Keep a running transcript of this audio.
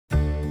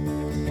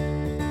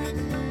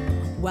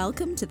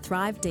Welcome to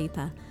Thrive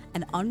Deeper,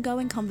 an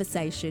ongoing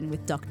conversation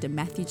with Dr.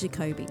 Matthew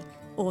Jacoby,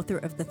 author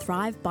of the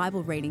Thrive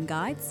Bible Reading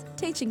Guides,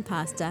 teaching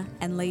pastor,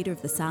 and leader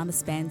of the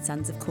Psalmist band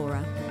Sons of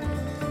Korah.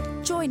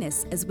 Join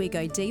us as we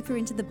go deeper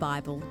into the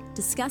Bible,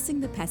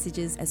 discussing the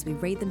passages as we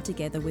read them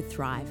together with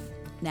Thrive.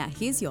 Now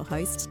here's your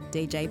host,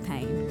 DJ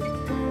Payne.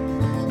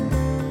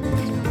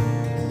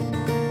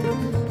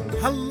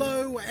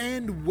 Hello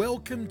and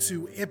welcome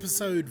to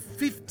episode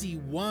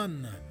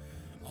 51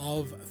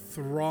 of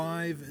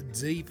Thrive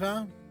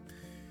Deeper.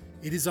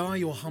 It is I,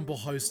 your humble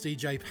host,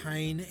 DJ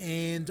Payne,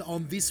 and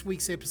on this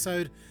week's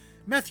episode,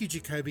 Matthew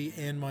Jacoby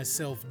and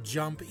myself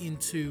jump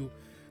into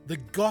the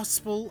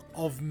Gospel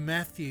of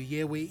Matthew.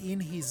 Yeah, we're in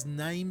his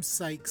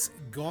namesake's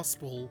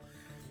Gospel.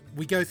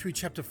 We go through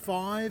chapter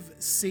 5,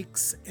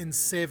 6, and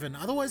 7,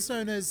 otherwise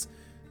known as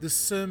the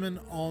Sermon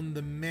on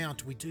the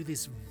Mount. We do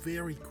this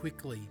very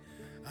quickly.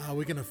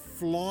 We're going to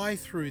fly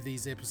through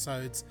these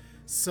episodes,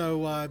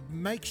 so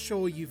make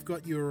sure you've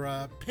got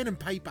your pen and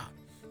paper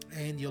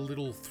and your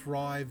little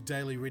Thrive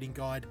Daily Reading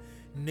Guide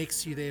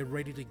next to you there,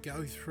 ready to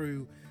go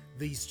through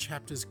these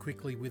chapters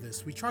quickly with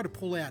us. We try to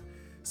pull out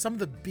some of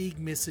the big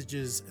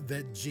messages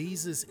that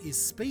Jesus is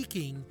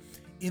speaking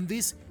in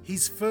this,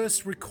 his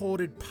first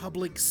recorded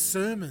public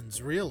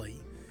sermons,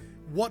 really.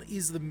 What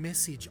is the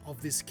message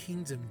of this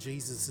kingdom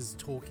Jesus is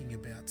talking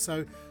about?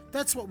 So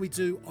that's what we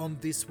do on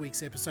this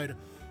week's episode.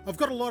 I've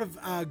got a lot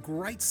of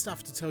great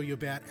stuff to tell you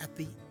about at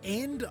the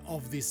end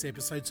of this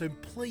episode, so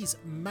please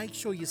make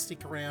sure you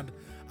stick around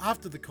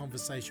after the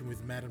conversation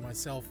with Matt and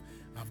myself.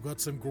 I've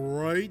got some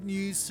great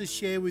news to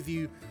share with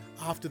you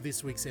after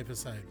this week's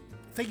episode.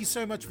 Thank you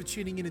so much for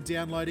tuning in and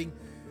downloading.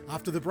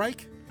 After the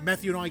break,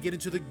 Matthew and I get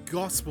into the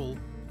Gospel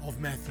of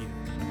Matthew.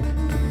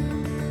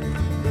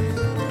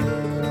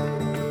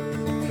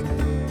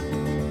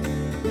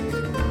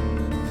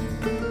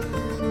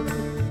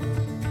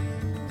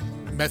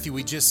 Matthew,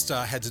 we just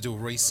had to do a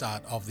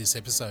restart of this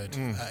episode,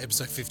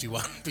 episode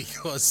 51,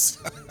 because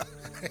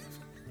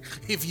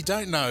if you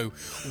don't know,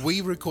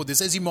 we record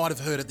this, as you might have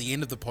heard at the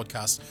end of the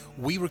podcast,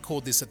 we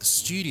record this at the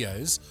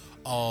studios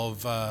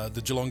of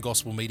the Geelong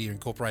Gospel Media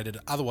Incorporated,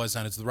 otherwise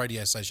known as the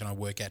radio station I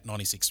work at,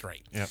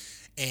 96.3. Yep.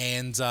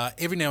 And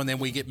every now and then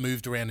we get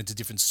moved around into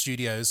different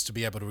studios to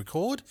be able to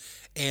record,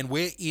 and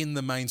we're in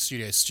the main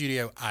studio,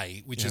 Studio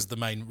A, which is the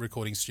main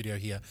recording studio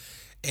here.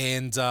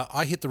 And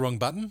I hit the wrong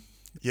button.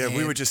 Yeah,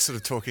 we were just sort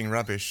of talking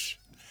rubbish,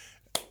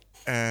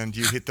 and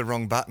you hit the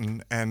wrong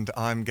button, and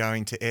I'm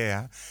going to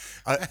air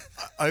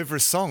over a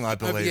song, I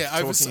believe,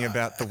 talking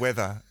about the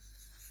weather.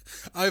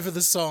 Over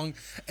the song,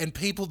 and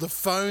people, the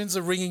phones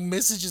are ringing,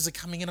 messages are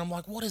coming in. I'm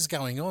like, what is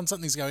going on?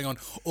 Something's going on.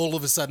 All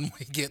of a sudden,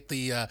 we get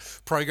the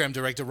program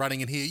director running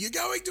in here. You're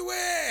going to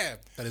air.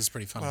 That is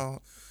pretty funny.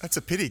 Well, that's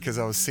a pity, because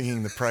I was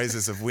singing the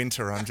praises of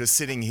winter. I'm just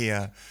sitting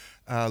here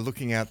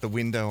looking out the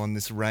window on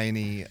this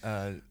rainy,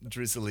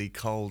 drizzly,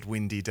 cold,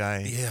 windy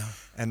day. Yeah.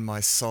 And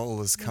my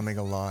soul is coming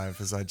alive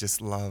as I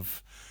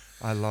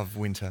love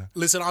winter.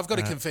 Listen, I've got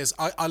to confess,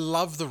 I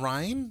love the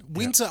rain.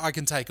 Winter I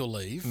can take or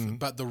leave,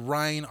 but the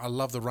rain, I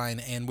love the rain,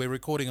 and we're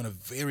recording on a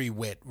very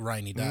wet,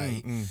 rainy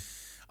day.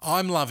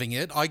 I'm loving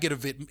it. I get a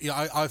bit,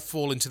 I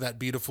fall into that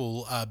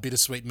beautiful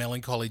bittersweet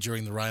melancholy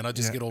during the rain. I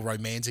just get all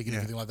romantic and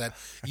everything like that.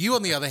 You,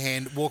 on the other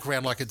hand, walk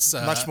around like it's...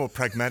 much more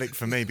pragmatic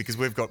for me, because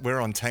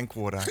we're on tank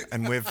water,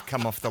 and we've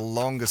come off the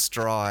longest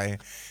dry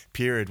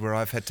period where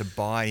I've had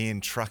to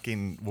truck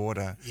in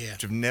water,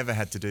 which I've never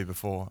had to do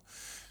before.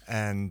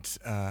 And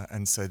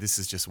so this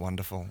is just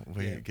wonderful.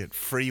 We get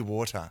free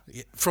water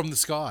from the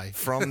sky.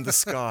 From the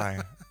sky.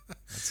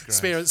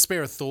 That's great.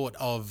 Spare a thought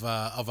of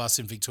us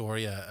in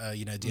Victoria,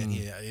 down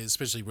here,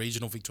 especially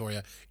regional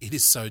Victoria. It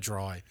is so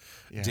dry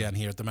down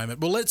here at the moment.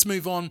 Well, let's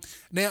move on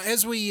now.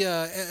 As we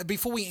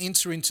before we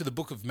enter into the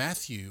book of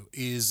Matthew,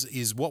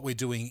 is what we're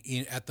doing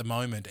at the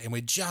moment, and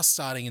we're just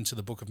starting into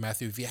the book of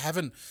Matthew. If you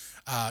haven't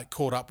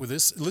caught up with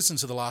us, listen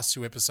to the last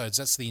two episodes.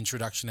 That's the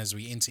introduction as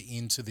we enter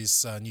into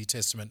this New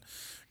Testament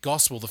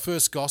gospel, the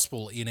first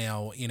gospel in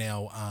our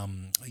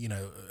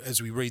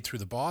as we read through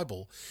the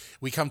Bible,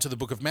 we come to the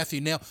book of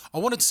Matthew. Now, I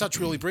wanted to touch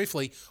really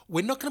briefly.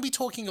 We're not going to be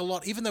talking a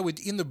lot, even though we're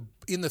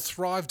in the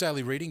Thrive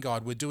Daily Reading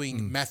Guide, we're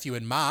doing Matthew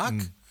and Mark.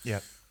 Yeah,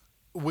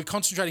 we're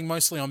concentrating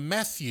mostly on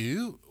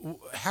Matthew.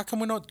 How come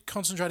we're not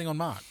concentrating on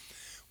Mark?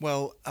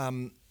 Well,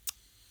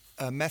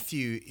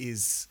 Matthew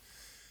is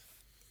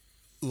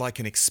like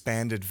an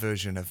expanded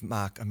version of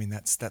Mark. I mean,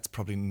 that's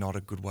probably not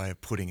a good way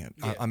of putting it.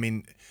 Yeah. I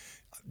mean,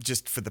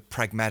 just for the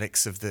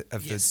pragmatics of the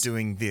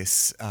doing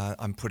this,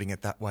 I'm putting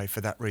it that way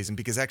for that reason.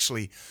 Because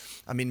actually,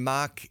 I mean,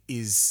 Mark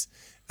is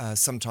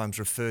sometimes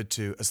referred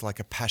to as like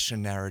a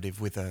passion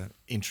narrative with a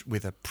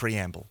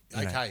preamble.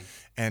 Okay.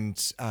 And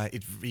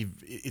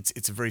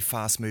it's a very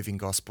fast moving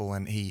gospel,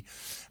 and he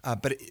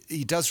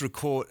does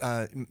record.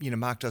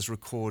 Mark does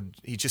record.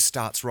 He just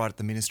starts right at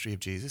the ministry of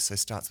Jesus. So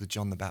starts with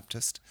John the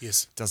Baptist.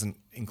 Yes. Doesn't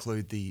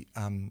include the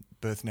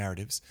birth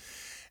narratives.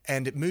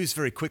 And it moves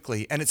very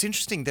quickly. And it's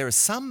interesting, there are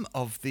some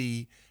of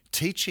the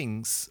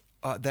teachings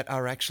that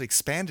are actually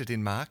expanded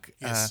in Mark.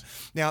 Yes.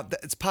 Now,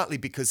 it's partly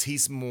because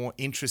he's more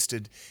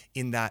interested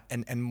in that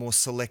and more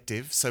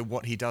selective. So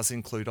what he does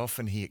include,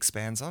 often he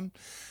expands on.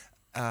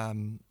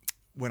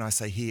 When I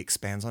say he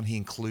expands on, he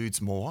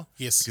includes more.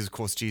 Yes. Because, of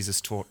course, Jesus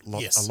taught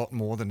Yes. a lot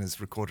more than is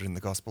recorded in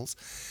the Gospels.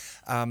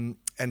 And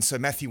so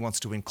Matthew wants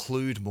to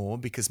include more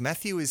because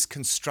Matthew is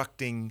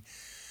constructing,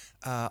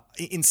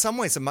 in some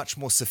ways, a much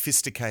more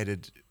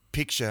sophisticated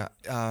picture.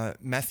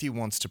 Matthew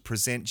wants to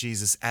present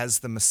Jesus as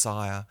the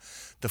Messiah,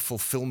 the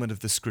fulfillment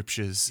of the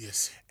Scriptures,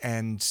 Yes.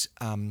 and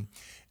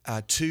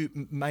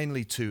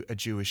mainly to a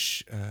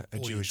Jewish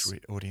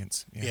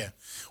audience. Yeah.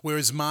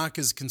 Whereas Mark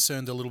is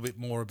concerned a little bit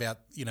more about,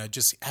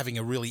 just having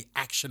a really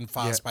action,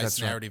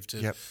 fast-paced narrative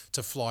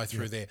to fly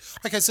through there.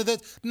 Okay, so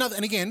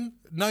and again,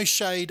 no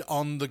shade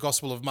on the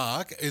Gospel of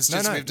Mark. It's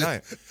just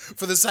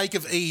for the sake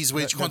of ease,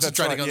 we're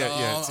concentrating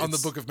on the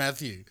book of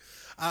Matthew.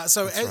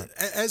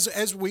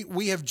 As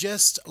we have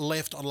just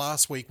left on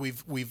last week,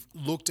 we've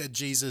looked at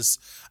Jesus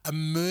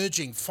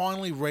emerging,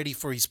 finally ready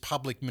for his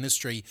public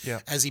ministry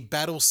as he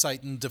battles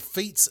Satan,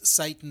 defeats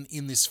Satan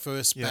in this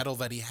first battle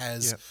that he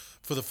has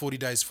for the 40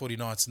 days, 40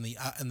 nights, and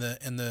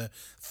the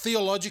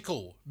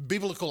theological,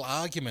 biblical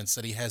arguments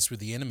that he has with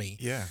the enemy.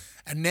 Yeah.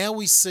 And now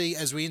we see,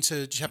 as we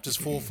enter chapters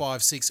 4,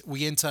 5, 6,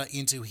 we enter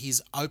into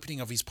his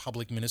opening of his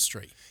public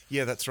ministry.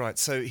 Yeah, that's right.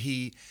 So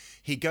he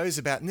goes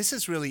about, and this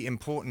is really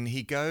important,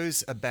 he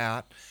goes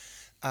about,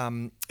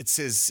 it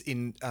says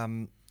in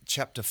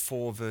chapter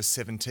 4, verse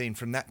 17,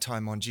 from that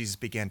time on, Jesus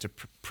began to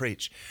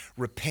preach,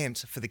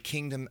 repent, for the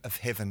kingdom of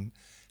heaven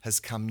has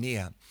come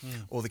near,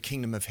 or the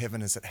kingdom of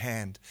heaven is at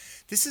hand.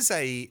 This is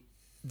a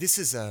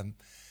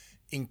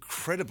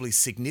incredibly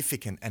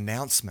significant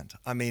announcement.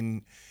 I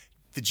mean,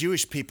 the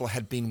Jewish people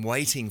had been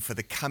waiting for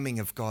the coming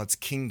of God's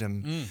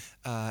kingdom,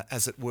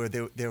 as it were.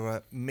 There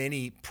were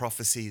many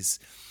prophecies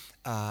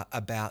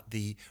about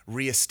the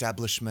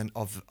re-establishment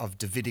of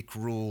Davidic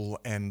rule,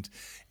 and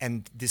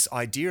this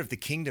idea of the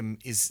kingdom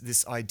is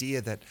this idea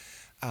that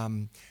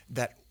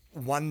that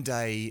one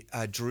day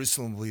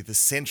Jerusalem will be the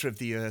center of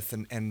the earth,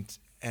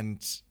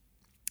 and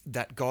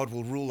that God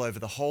will rule over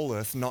the whole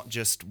earth, not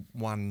just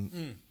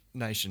one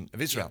nation of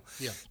Israel.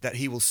 Yeah. That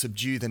He will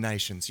subdue the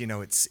nations.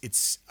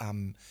 It's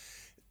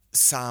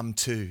Psalm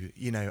 2,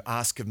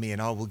 ask of me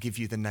and I will give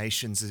you the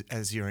nations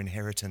as your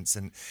inheritance,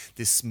 and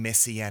this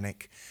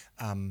messianic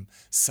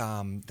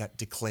psalm that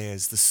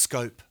declares the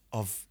scope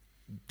of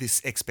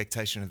this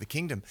expectation of the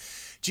kingdom.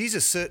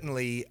 Jesus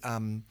certainly,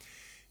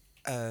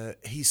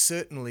 he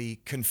certainly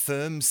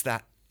confirms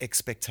that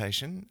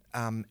expectation,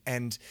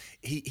 and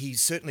he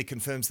certainly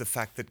confirms the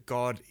fact that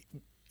God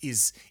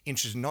is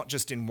interested not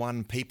just in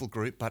one people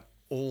group, but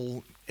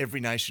every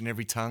nation,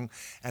 every tongue,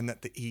 and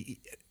that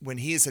when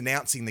he is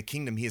announcing the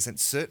kingdom, he isn't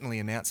certainly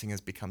announcing,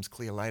 as becomes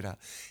clear later,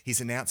 he's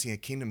announcing a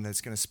kingdom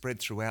that's going to spread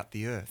throughout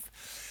the earth.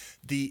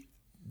 The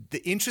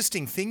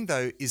interesting thing,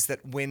 though, is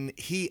that when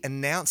he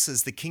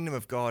announces the kingdom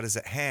of God is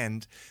at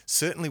hand,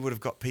 certainly would have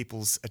got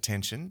people's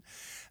attention.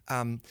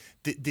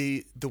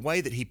 The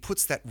way that he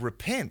puts that,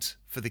 repent,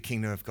 for the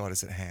kingdom of God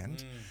is at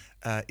hand,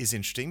 is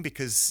interesting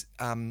because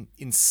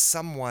in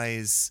some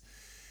ways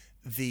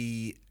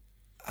the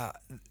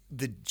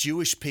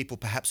Jewish people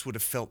perhaps would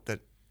have felt that,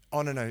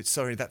 oh, no,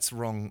 sorry, that's the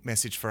wrong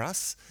message for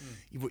us.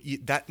 You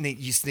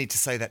need to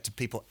say that to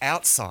people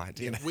outside.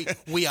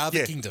 We are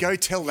the kingdom. Go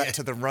tell that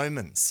to the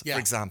Romans, for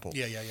example.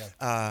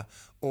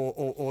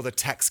 Or the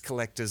tax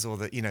collectors, or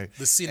the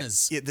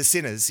sinners. The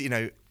sinners.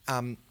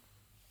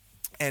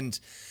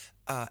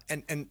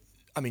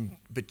 I mean,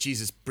 but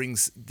Jesus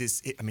brings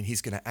this. I mean,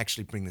 he's going to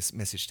actually bring this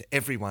message to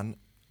everyone,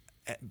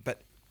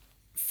 but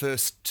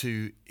first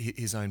to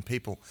his own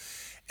people.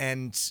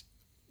 And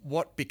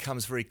what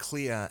becomes very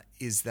clear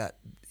is that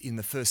in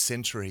the first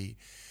century,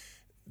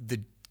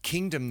 the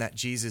kingdom that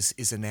Jesus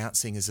is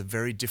announcing is a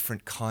very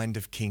different kind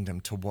of kingdom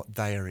to what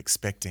they are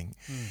expecting.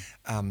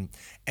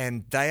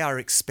 And they are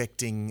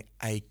expecting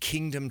a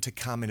kingdom to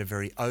come in a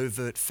very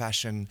overt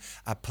fashion,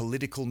 a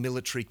political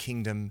military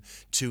kingdom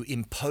to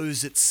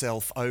impose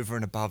itself over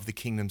and above the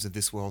kingdoms of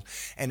this world.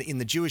 And in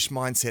the Jewish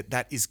mindset,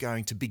 that is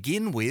going to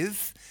begin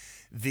with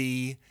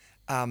the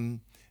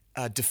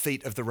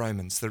defeat of the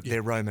Romans,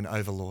 their Roman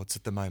overlords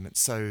at the moment.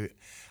 So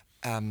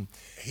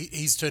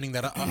he's turning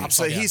that upside down.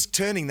 So he's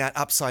turning that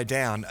upside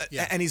down.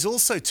 And he's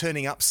also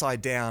turning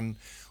upside down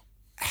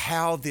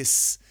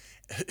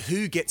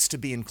who gets to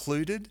be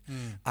included,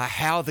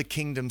 how the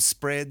kingdom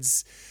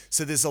spreads.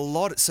 So there's a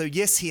lot. So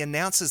yes, he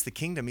announces the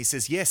kingdom. He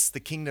says, yes, the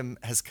kingdom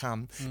has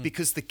come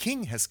because the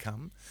king has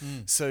come.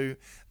 So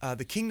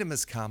the kingdom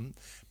has come,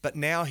 but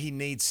now he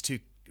needs to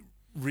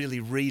really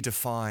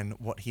redefine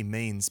what he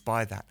means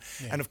by that.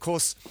 And of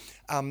course,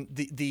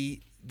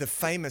 the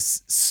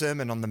famous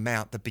Sermon on the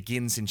Mount that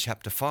begins in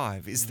chapter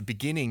 5 is the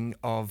beginning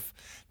of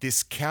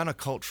this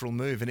countercultural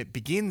move, and it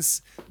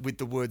begins with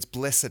the words,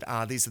 blessed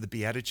are, these are the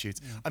Beatitudes.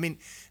 I mean,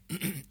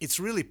 it's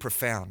really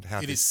profound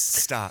how this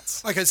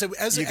starts. Okay, so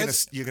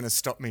you're going to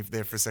stop me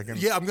there for a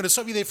second? Yeah, I'm going to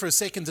stop you there for a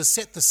second to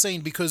set the scene,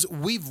 because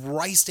we've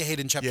raced ahead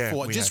in chapter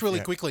 4. Just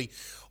really quickly,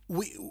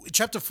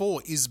 chapter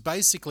 4 is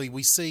basically,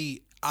 we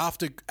see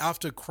after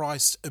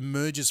Christ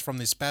emerges from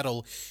this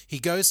battle, he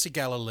goes to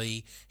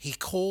Galilee, he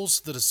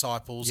calls the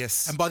disciples,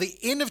 Yes. and by the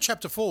end of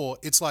chapter 4,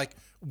 it's like,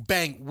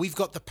 bang, we've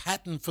got the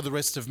pattern for the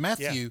rest of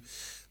Matthew.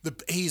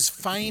 His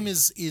fame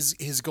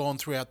has gone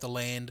throughout the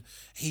land.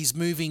 He's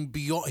moving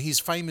beyond. His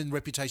fame and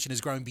reputation has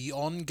grown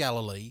beyond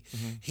Galilee.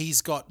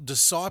 He's got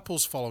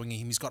disciples following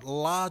him. He's got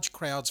large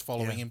crowds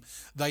following him.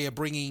 They are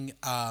bringing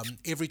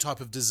every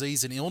type of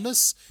disease and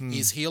illness. He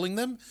is healing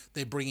them.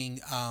 They're bringing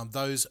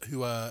those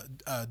who are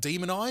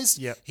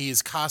demonized. He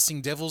is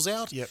casting devils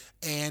out.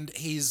 And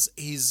he's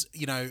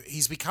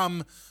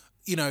become,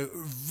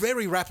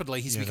 very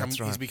rapidly he's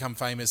become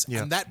famous.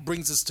 And that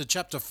brings us to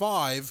chapter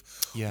 5,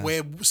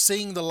 where,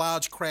 seeing the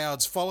large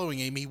crowds following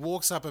him, he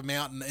walks up a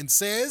mountain and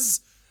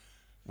says,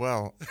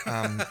 well,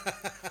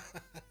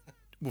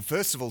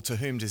 first of all, to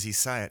whom does he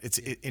say it? It's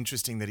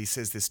interesting that he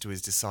says this to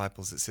his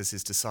disciples. It says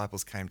his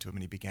disciples came to him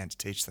and he began to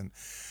teach them.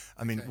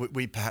 I mean,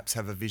 we perhaps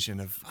have a vision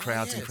of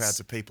crowds and crowds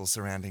of people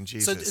surrounding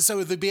Jesus. So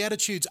are the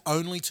Beatitudes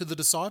only to the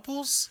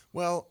disciples?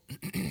 Well,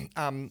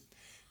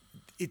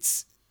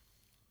 it's...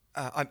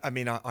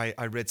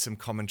 I read some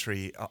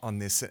commentary on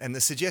this, and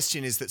the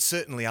suggestion is that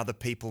certainly other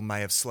people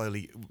may have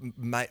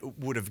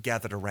would have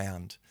gathered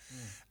around,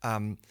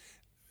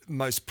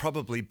 most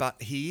probably. But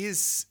he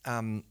is.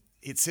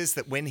 It says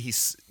that when he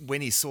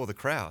saw the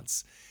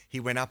crowds,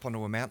 he went up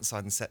onto a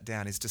mountainside and sat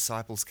down. His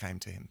disciples came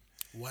to him.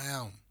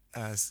 Wow.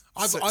 It's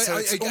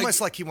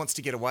almost like he wants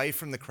to get away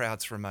from the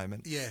crowds for a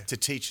moment to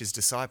teach his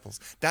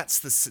disciples. That's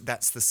the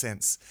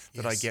sense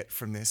that I get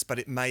from this. But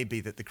it may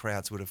be that the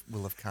crowds will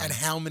have come. And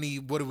how many?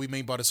 What do we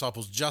mean by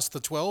disciples? Just the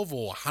 12,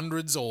 or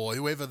hundreds, or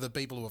whoever the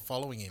people who are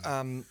following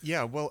him?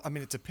 Well, I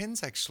mean, it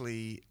depends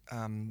actually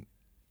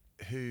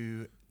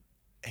who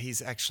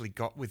he's actually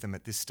got with them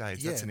at this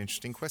stage. That's an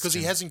interesting question. Because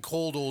he hasn't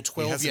called all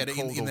 12 yet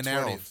in the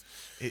narrative.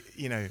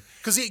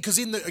 Because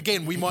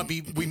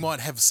we might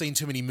have seen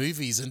too many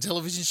movies and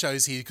television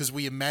shows here, because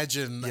we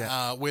imagine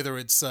whether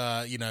it's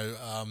all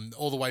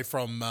the way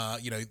from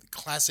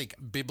classic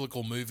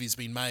biblical movies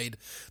being made,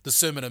 the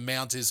Sermon on the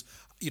Mount is,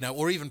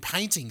 or even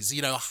paintings,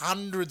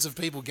 hundreds of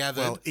people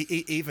gathered. Well,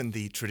 even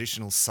the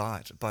traditional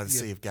site by the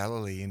Sea of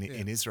Galilee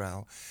in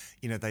Israel,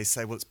 they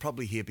say, well, it's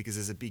probably here because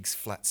there's a big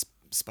flat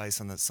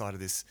space on the side of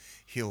this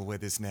hill where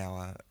there's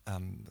now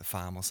a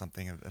farm or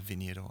something, a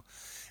vineyard,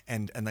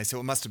 and they say,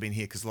 well, it must have been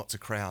here because lots of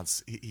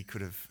crowds. He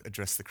could have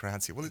addressed the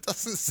crowds here. Well, it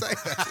doesn't say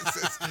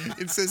that.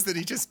 It says that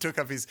he just took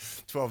up his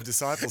 12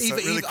 disciples. So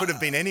it really could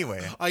have been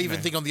anywhere. I even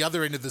think on the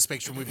other end of the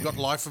spectrum, we've got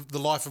the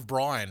life of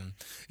Brian.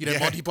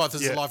 Monty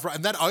Python's The Life of Brian,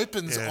 and that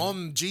opens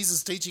on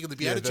Jesus' teaching of the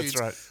Beatitudes.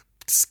 That's right.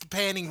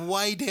 Spanning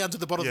way down to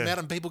the bottom of the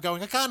mountain, people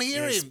going, I can't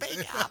hear him.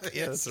 Speak up.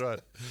 Yeah, that's right.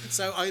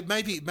 So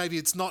maybe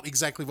it's not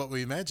exactly what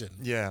we imagine.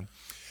 Yeah.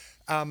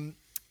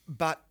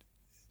 But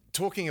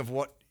talking of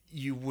what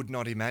you would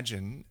not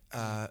imagine,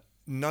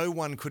 no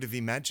one could have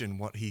imagined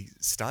what he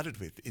started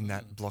with in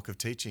that block of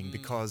teaching,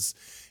 because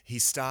he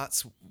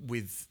starts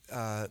with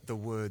the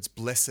words,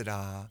 blessed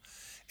are,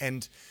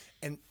 and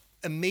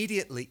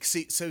immediately,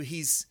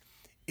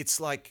 it's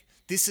like,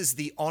 this is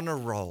the honor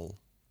roll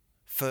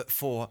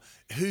for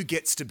who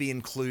gets to be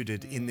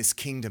included in this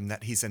kingdom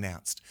that he's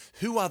announced.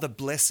 Who are the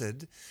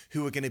blessed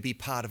who are going to be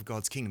part of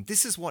God's kingdom?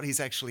 This is what he's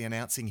actually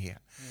announcing here.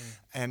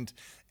 And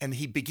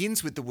he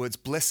begins with the words,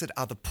 blessed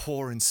are the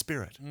poor in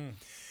spirit.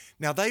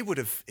 Now, they would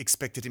have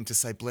expected him to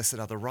say, blessed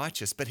are the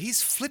righteous, but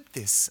he's flipped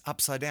this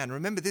upside down.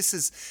 Remember, this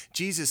is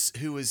Jesus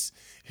who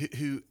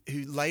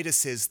later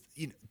says,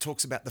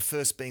 talks about the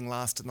first being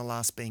last and the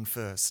last being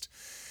first.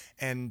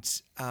 And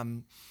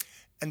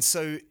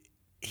so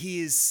he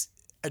is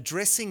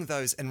addressing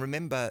those. And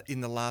remember,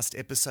 in the last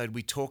episode,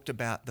 we talked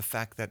about the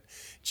fact that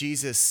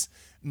Jesus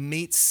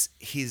meets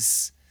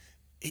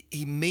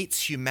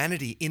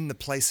humanity in the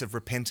place of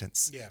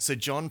repentance. Yeah. So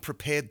John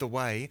prepared the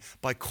way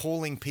by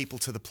calling people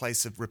to the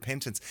place of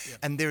repentance. Yeah.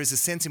 And there is a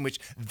sense in which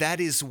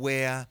that is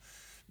where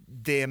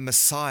their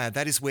Messiah,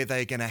 that is where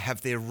they're going to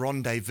have their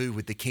rendezvous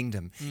with the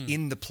kingdom,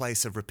 in the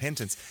place of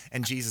repentance.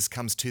 And Jesus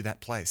comes to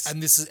that place.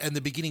 And this is the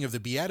beginning of the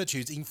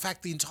Beatitudes. In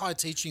fact, the entire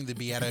teaching of the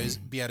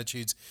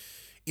Beatitudes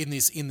in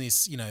this,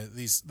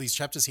 these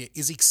chapters here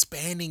is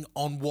expanding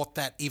on what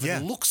that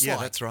even looks like.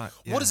 Yeah, that's right.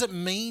 Yeah. What does it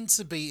mean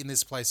to be in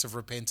this place of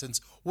repentance?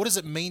 What does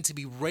it mean to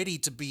be ready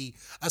to be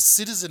a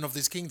citizen of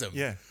this kingdom?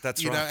 Yeah,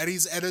 that's right.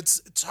 And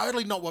it's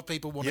totally not what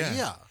people want to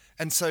hear.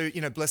 And so,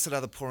 blessed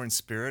are the poor in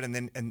spirit,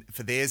 and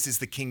for theirs is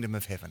the kingdom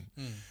of heaven.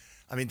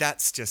 I mean,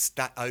 that's just,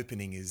 that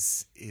opening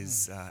is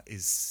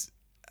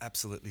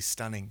absolutely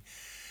stunning.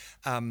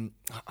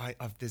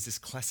 There's this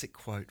classic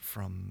quote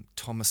from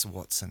Thomas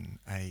Watson,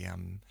 a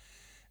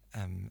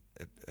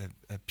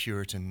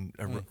Puritan,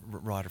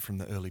 writer from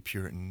the early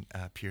Puritan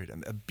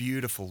period, a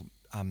beautiful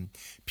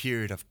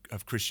period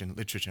of Christian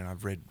literature, and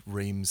I've read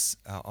reams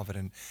of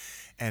it.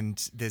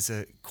 And there's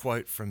a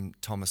quote from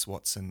Thomas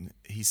Watson.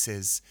 He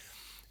says,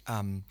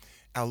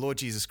 our Lord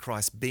Jesus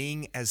Christ,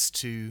 being as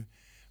to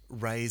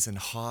raise an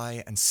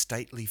high and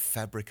stately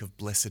fabric of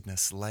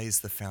blessedness, lays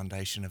the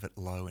foundation of it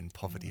low in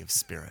poverty of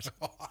spirit.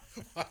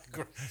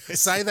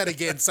 Say that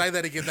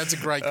again. That's a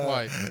great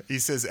quote. He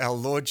says, our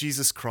Lord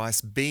Jesus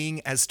Christ,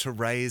 being as to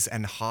raise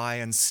an high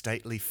and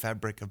stately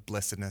fabric of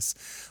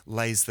blessedness,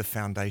 lays the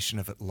foundation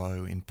of it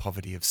low in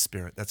poverty of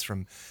spirit. That's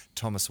from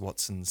Thomas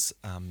Watson's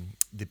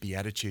The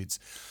Beatitudes.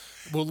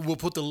 We'll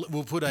put a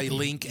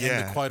link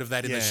and the quote of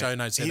that in the show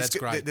notes. So that's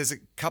great. There's a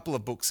couple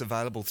of books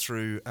available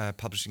through a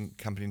publishing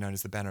company known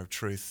as the Banner of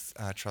Truth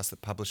Trust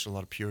that published a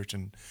lot of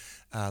Puritan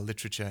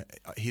literature.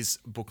 His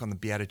book on the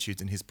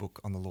Beatitudes and his book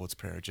on the Lord's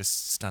Prayer are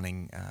just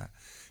stunning,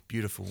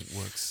 beautiful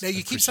works. Now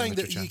you keep saying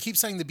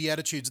the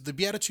Beatitudes. The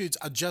Beatitudes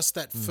are just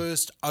that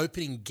first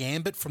opening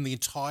gambit from the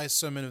entire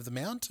Sermon of the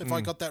Mount. Have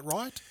I got that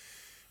right?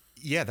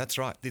 Yeah, that's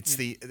right. It's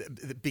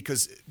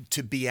because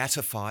to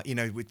beatify,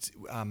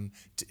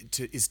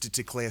 is to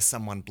declare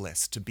someone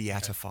blessed, to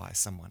beatify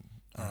someone.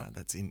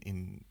 That's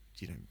in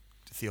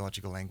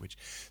theological language.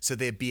 So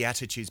they're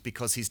beatitudes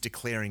because he's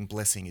declaring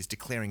blessing. He's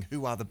declaring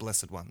who are the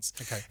blessed ones.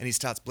 Okay. And he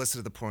starts, blessed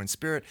are the poor in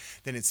spirit.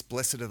 Then it's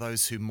blessed are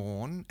those who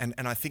mourn. And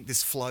I think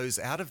this flows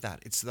out of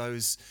that. It's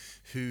those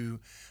who...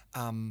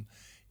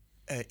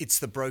 it's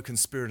the broken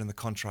spirit and the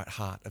contrite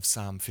heart of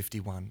Psalm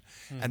 51.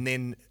 And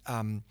then...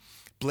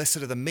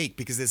 blessed are the meek,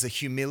 because there's a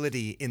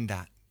humility in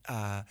that.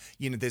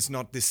 There's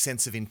not this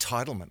sense of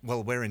entitlement.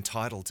 Well, we're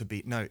entitled to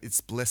be. No,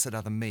 it's blessed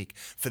are the meek,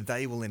 for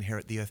they will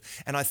inherit the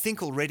earth. And I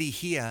think already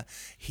here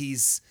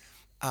he's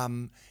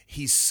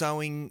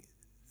sowing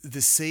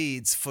the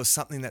seeds for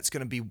something that's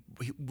going to be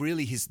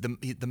really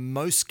the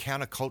most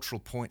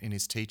countercultural point in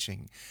his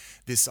teaching,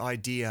 this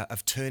idea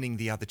of turning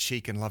the other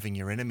cheek and loving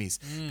your enemies.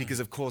 Because,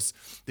 of course,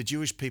 the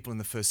Jewish people in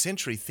the first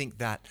century think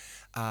that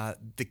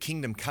the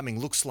kingdom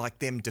coming looks like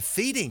them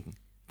defeating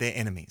their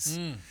enemies.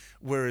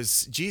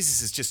 Whereas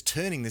Jesus is just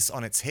turning this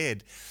on its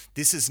head.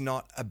 This is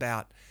not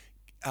about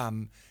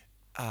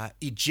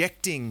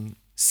ejecting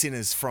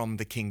sinners from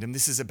the kingdom.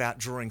 This is about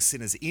drawing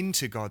sinners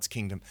into God's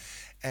kingdom.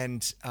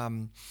 And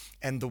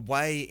the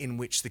way in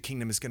which the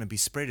kingdom is going to be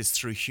spread is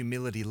through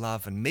humility,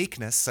 love, and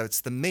meekness. So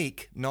it's the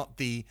meek, not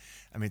the...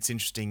 it's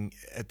interesting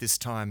at this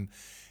time,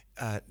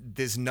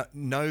 there's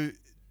no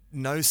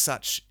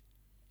such...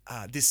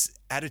 this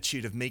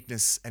attitude of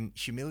meekness and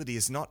humility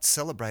is not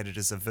celebrated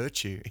as a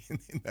virtue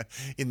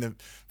in the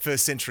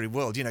first century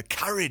world.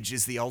 Courage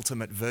is the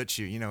ultimate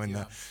virtue,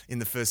 in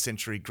the first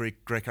century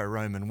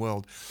Greco-Roman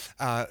world.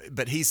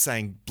 But he's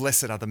saying,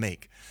 blessed are the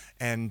meek.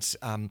 And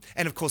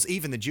of course,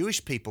 even the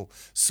Jewish people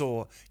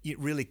saw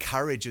really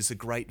courage as a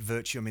great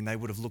virtue. They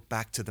would have looked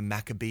back to the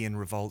Maccabean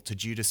revolt, to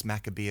Judas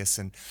Maccabeus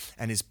and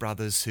his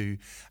brothers who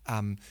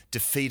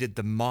defeated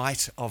the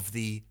might of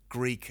the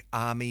Greek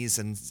armies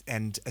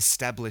and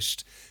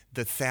established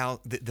the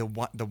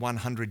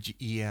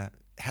 100-year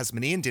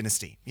Hasmonean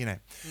dynasty.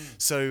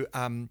 So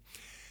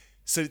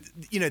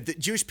the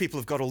Jewish people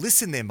have got all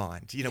this in their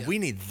mind. We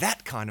need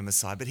that kind of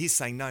Messiah. But he's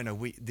saying, no,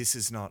 this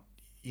is not.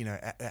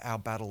 Our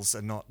battles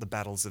are not the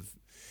battles of,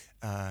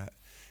 our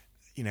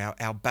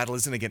battle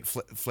isn't against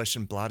flesh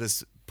and blood,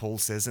 as Paul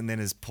says, and then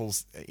as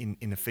Paul's in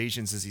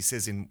Ephesians, as he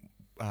says in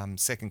 2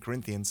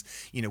 Corinthians,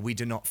 we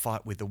do not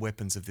fight with the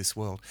weapons of this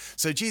world.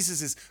 So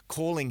Jesus is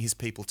calling his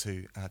people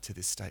to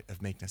this state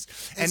of meekness.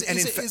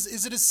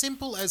 Is it as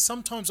simple as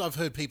sometimes I've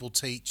heard people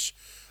teach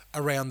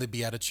around the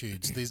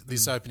Beatitudes,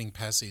 this opening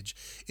passage?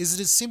 Is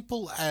it as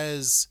simple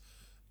as,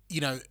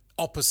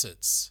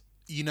 opposites?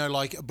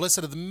 Like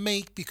blessed are the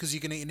meek because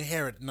you're going to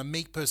inherit, and a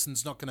meek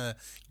person's not going to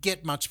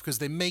get much because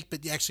they're meek,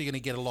 but you're actually going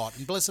to get a lot.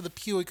 And blessed are the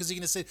pure because you're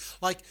going to say,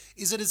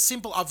 is it as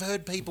simple? I've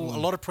heard people, a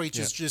lot of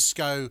preachers just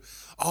go,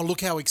 oh,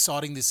 look how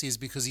exciting this is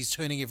because he's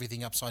turning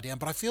everything upside down.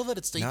 But I feel that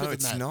it's deeper than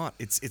that. No,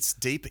 it's not. It's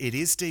deep. It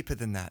is deeper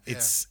than that. Yeah.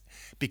 It's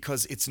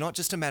because it's not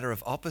just a matter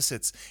of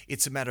opposites.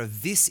 It's a matter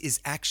of this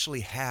is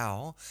actually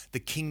how the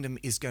kingdom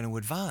is going to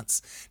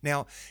advance.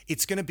 Now,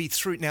 it's going to be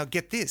through. Now,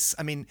 get this.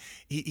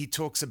 He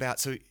talks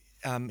about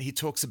he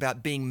talks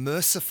about being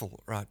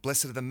merciful, right?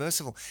 Blessed are the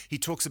merciful. He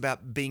talks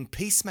about being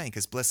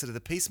peacemakers. Blessed are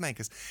the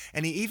peacemakers.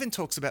 And he even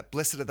talks about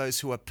blessed are those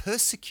who are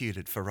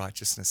persecuted for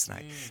righteousness'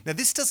 sake. Now,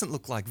 this doesn't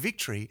look like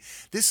victory.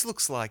 This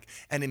looks like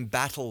an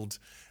embattled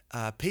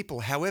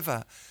people.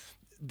 However,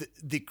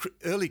 the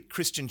early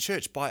Christian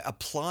church, by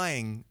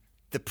applying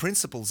the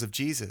principles of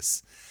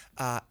Jesus,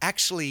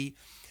 actually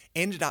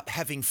ended up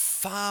having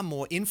far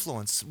more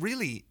influence,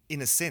 really,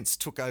 in a sense,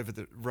 took over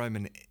the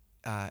Roman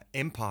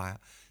Empire,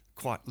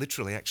 quite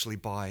literally, actually,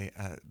 by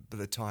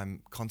the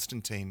time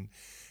Constantine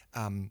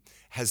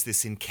has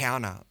this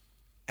encounter,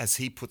 as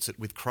he puts it,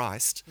 with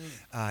Christ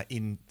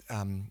in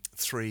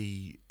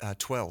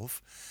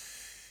 312.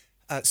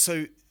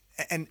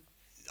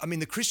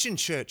 The Christian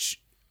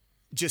church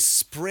just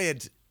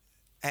spread,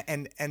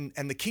 and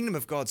the kingdom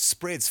of God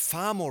spreads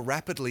far more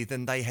rapidly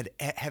than they had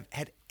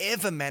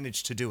ever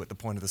managed to do at the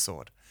point of the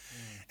sword.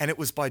 And it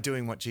was by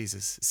doing what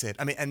Jesus said.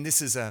 And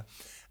this is a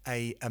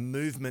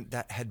movement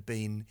that had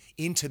been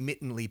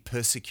intermittently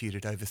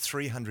persecuted over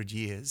 300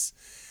 years,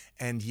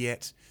 and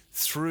yet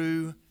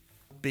through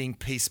being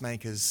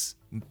peacemakers,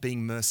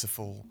 being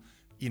merciful,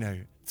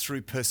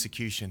 through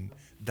persecution,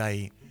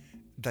 they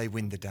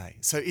win the day.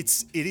 So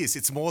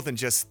it's more than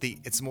just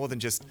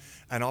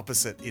an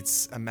opposite.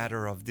 It's a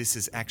matter of this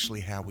is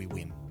actually how we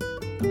win.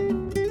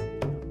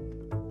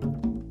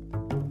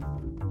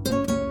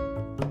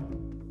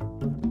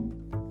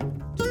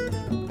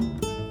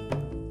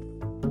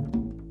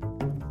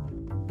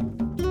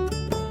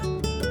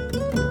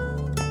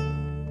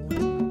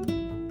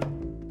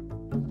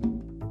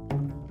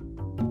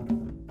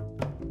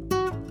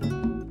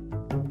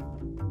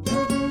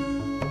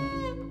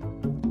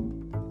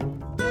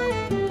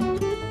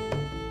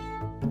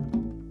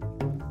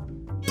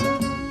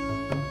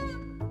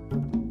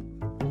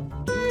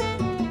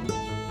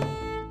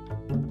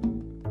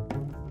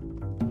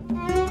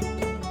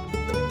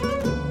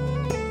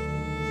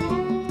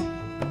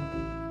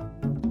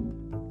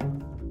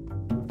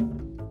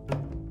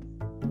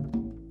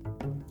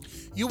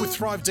 You're with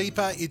Thrive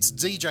Deeper. It's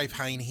DJ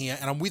Payne here,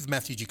 and I'm with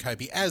Matthew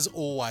Jacoby, as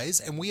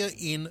always, and we are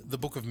in the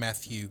book of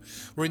Matthew.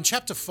 We're in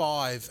chapter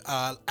 5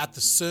 at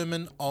the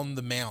Sermon on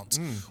the Mount.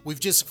 We've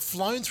just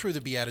flown through the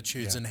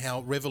Beatitudes and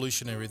how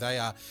revolutionary they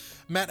are.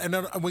 Matt, and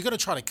we're going to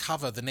try to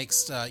cover the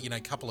next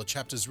couple of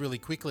chapters really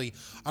quickly.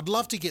 I'd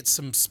love to get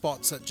some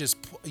spots that just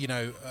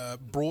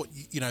brought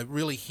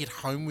really hit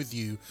home with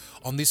you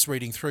on this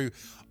reading through.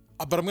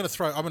 But I'm going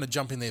to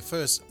jump in there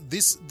first.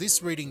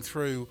 This reading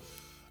through,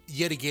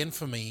 yet again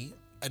for me.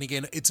 And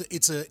again,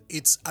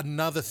 it's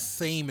another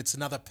theme, it's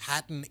another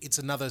pattern, it's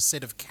another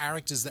set of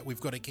characters that we've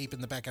got to keep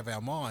in the back of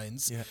our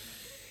minds. Yeah.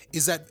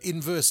 Is that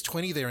in verse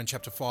 20 there in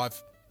chapter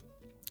 5,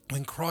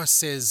 when Christ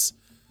says,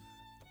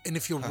 and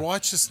if your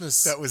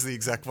righteousness... That was the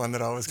exact one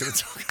that I was going to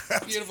talk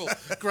about. Beautiful.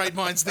 Great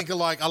minds think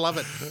alike. I love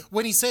it.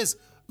 When he says,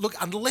 look,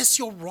 unless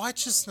your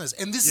righteousness...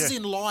 And this is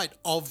in light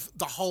of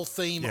the whole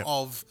theme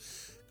of...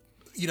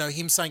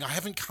 him saying, I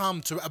haven't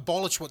come to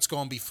abolish what's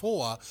gone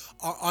before,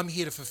 I'm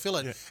here to fulfill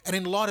it. Yeah. And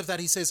in light of that,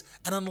 he says,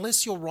 and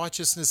unless your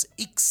righteousness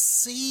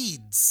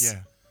exceeds.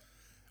 Yeah.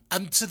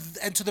 And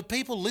to the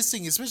people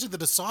listening, especially the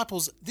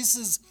disciples, this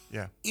is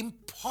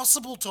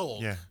impossible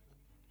talk. Yeah.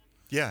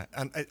 Yeah.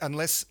 And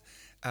unless,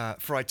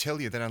 for I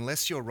tell you that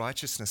unless your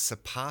righteousness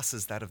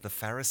surpasses that of the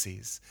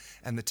Pharisees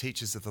and the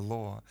teachers of the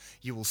law,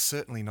 you will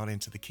certainly not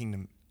enter the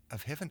kingdom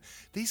of heaven.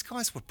 These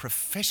guys were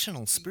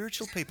professional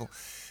spiritual people.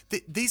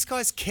 These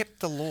guys kept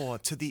the law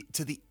to the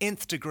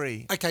nth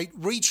degree. Okay,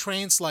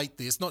 retranscribe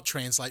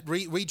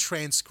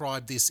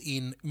this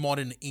in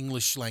modern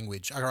English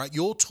language. All right,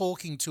 you're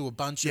talking to a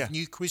bunch of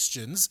new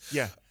Christians.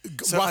 Yeah.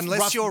 So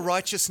unless your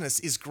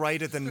righteousness is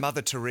greater than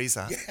Mother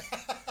Teresa,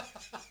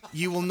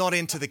 you will not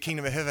enter the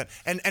kingdom of heaven.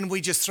 And we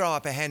just throw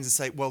up our hands and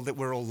say, well, that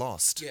we're all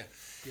lost. Yeah.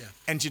 Yeah.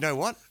 And you know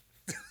what?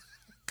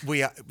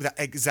 We are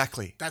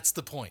exactly. That's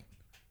the point.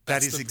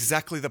 That is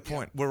exactly the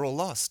point. Yeah. We're all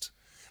lost.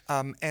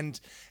 And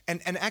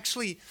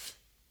actually,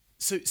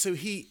 so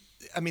he,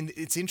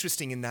 it's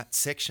interesting in that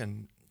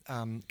section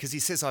because he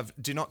says,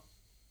 do not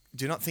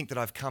think that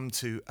I've come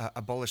to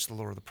abolish the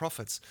law of the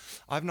prophets.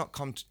 I've not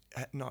come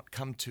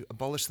to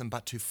abolish them,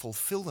 but to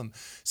fulfill them.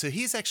 So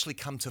he has actually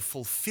come to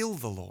fulfill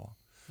the law,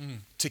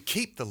 to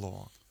keep the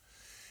law.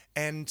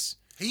 And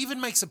he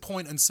even makes a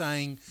point in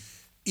saying,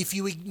 if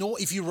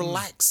you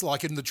relax,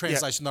 like in the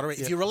translation,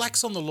 if you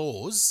relax on the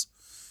laws,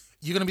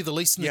 you're going to be the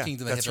least in the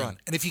kingdom of heaven. Right.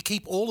 And if you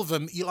keep all of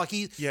them,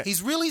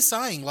 he's really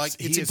saying, like,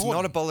 it's important. He is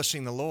not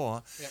abolishing the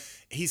law. Yep.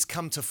 He's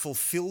come to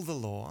fulfill the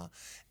law.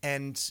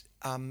 And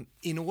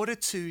in order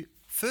to,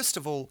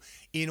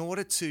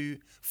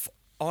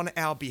 on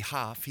our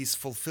behalf, he's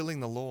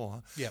fulfilling the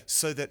law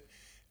so that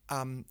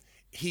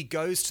he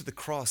goes to the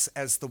cross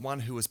as the one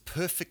who has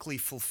perfectly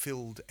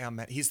fulfilled our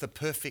man. He's the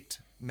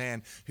perfect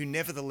man who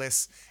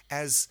nevertheless,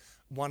 as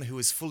one who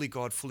is fully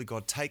God,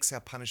 takes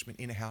our punishment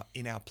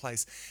in our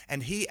place.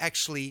 And he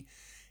actually,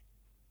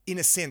 in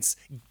a sense,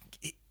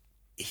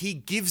 he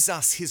gives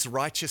us his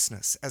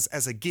righteousness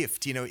as a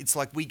gift. It's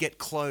like we get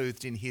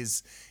clothed in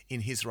his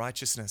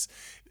righteousness.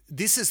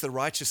 This is the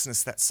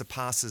righteousness that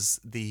surpasses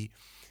the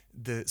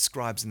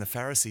scribes and the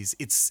Pharisees.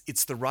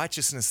 It's the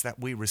righteousness that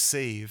we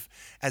receive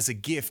as a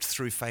gift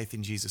through faith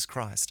in Jesus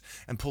Christ.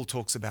 And Paul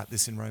talks about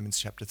this in Romans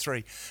chapter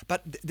 3.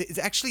 But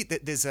actually,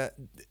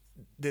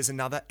 there's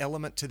another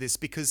element to this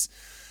because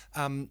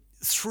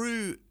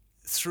through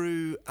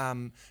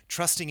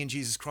trusting in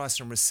Jesus Christ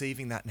and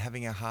receiving that and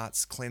having our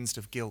hearts cleansed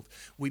of guilt,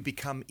 we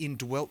become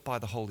indwelt by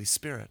the Holy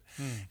Spirit.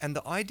 And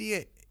the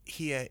idea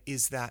here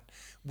is that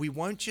we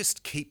won't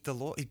just keep the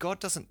law. God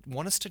doesn't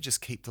want us to just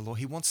keep the law.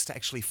 He wants us to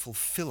actually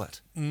fulfill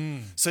it.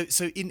 So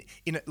in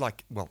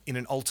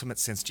an ultimate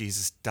sense,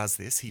 Jesus does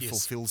this. He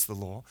fulfills the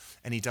law,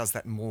 and he does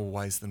that in more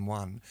ways than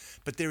one.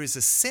 But there is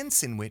a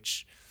sense in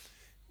which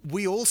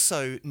we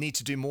also need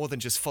to do more than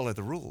just follow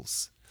the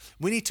rules.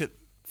 We need to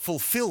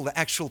fulfill the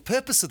actual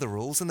purpose of the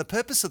rules, and the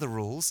purpose of the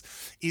rules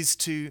is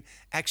to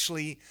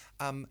actually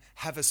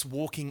have us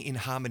walking in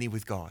harmony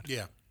with God.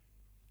 Yeah.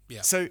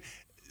 So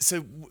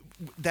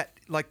that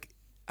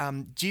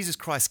Jesus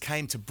Christ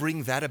came to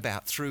bring that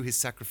about through his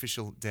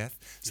sacrificial death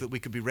so that we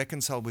could be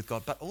reconciled with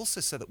God, but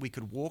also so that we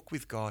could walk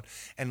with God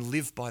and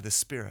live by the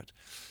Spirit.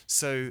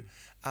 So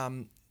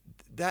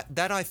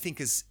that I think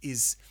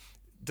is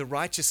the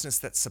righteousness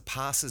that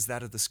surpasses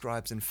that of the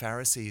scribes and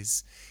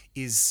Pharisees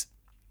is,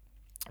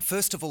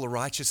 first of all, a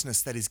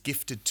righteousness that is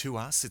gifted to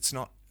us. It's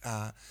not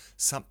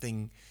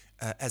something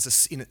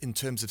in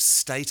terms of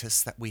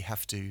status that we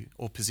have to,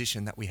 or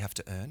position that we have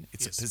to earn.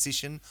 It's a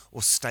position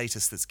or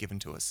status that's given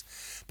to us.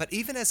 But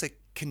even as a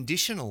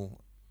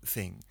conditional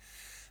thing,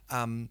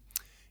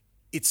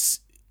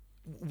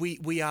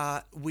 we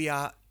are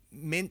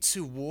meant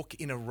to walk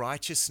in a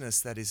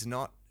righteousness that is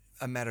not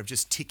a matter of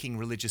just ticking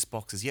religious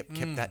boxes. Yep,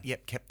 kept that.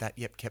 Yep, kept that.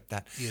 Yep, kept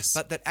that. Yes.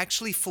 But that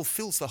actually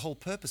fulfills the whole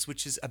purpose,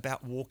 which is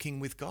about walking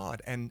with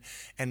God and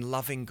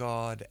loving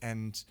God,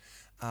 and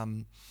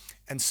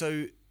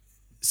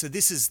so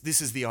this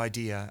is the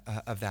idea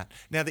of that.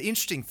 Now, the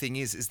interesting thing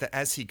is that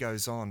as he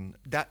goes on,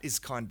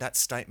 that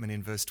statement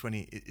in verse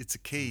 20. It's a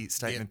key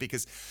statement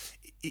because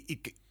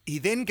he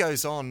then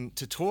goes on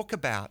to talk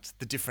about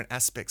the different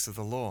aspects of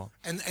the law,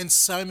 and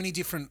so many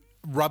different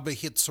rubber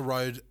hits the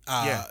road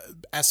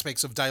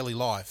aspects of daily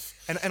life.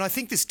 And I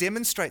think this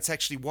demonstrates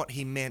actually what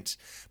he meant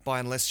by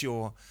unless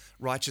your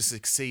righteousness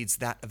exceeds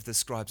that of the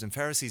scribes and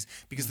Pharisees,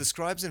 because the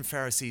scribes and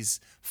Pharisees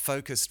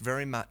focused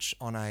very much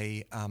on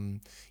a,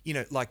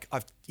 like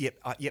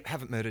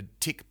haven't murdered,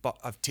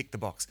 I've ticked the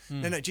box.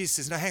 No, Jesus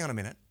says, no, hang on a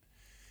minute.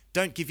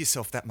 Don't give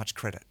yourself that much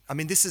credit. I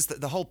mean, this is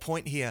the whole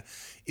point here,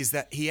 is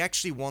that he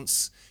actually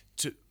wants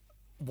to,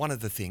 one of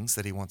the things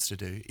that he wants to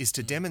do is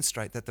to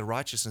demonstrate that the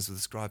righteousness of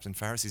the scribes and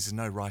Pharisees is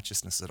no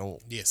righteousness at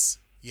all. Yes.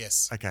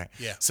 Okay.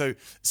 Yeah. So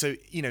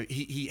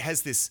he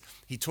has this.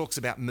 He talks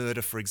about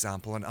murder, for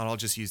example, and I'll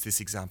just use this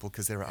example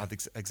because there are other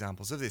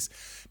examples of this.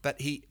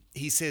 But he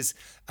says,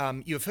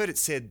 "You've heard it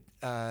said.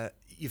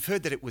 You've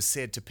heard that it was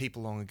said to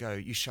people long ago,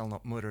 you shall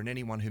not murder, and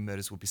anyone who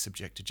murders will be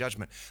subject to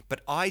judgment.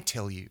 But I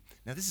tell you,"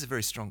 now this is a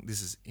very strong.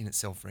 This is in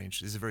itself very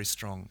interesting. This is a very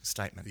strong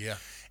statement. Yeah.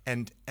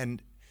 And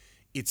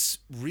it's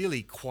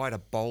really quite a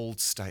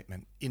bold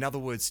statement. In other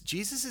words,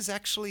 Jesus is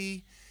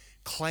actually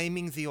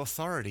claiming the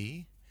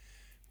authority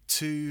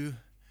to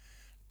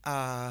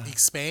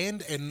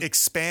expand and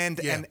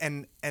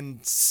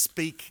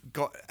speak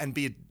God and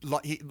be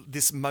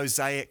this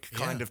mosaic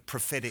kind of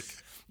prophetic,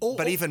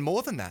 but even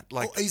more than that,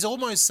 like he's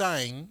almost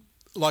saying,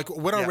 like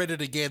when I read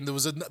it again, there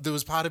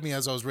was part of me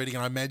as I was reading,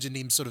 and I imagined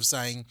him sort of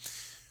saying,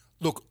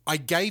 "Look, I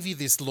gave you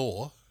this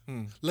law.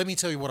 Let me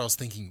tell you what I was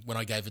thinking when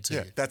I gave it to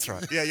you." That's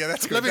right. Yeah,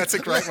 that's good. That's a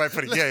great way of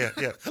putting it.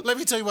 Yeah. Let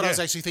me tell you what I was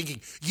actually thinking.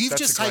 You've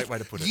That's a great way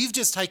to put it. You've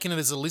just taken it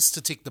as a list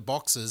to tick the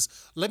boxes.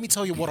 Let me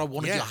tell you what I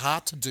wanted your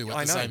heart to do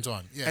at the same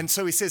time. Yeah. And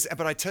so he says,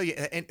 but I tell you,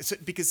 and so,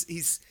 because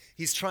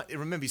he's trying.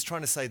 Remember, he's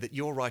trying to say that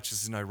your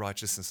righteousness is no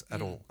righteousness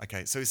at all.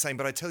 Okay, so he's saying,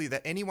 but I tell you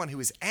that anyone who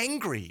is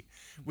angry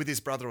with his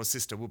brother or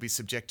sister will be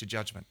subject to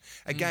judgment.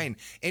 Again,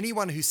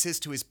 anyone who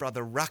says to his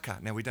brother "raka,"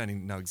 now we don't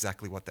even know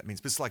exactly what that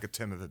means, but it's like a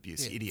term of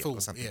abuse, idiot fool,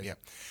 or something.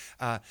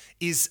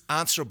 Is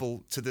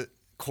answerable to the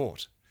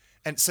court.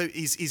 And so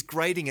he's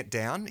grading it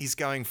down. He's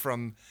going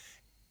from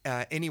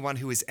anyone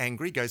who is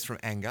angry, goes from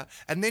anger,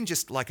 and then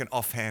just like an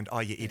offhand, "Oh,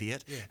 you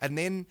idiot," and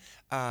then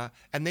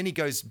he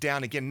goes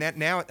down again.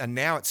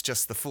 Now it's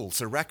just the fool.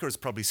 So raka is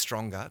probably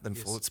stronger than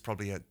fool. It's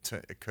probably a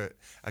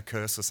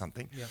curse or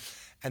something. Yeah.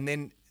 And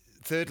then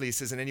thirdly, he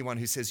says, "And anyone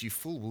who says you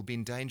fool will be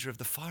in danger of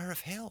the fire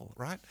of hell."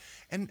 Right?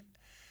 And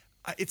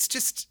it's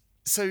just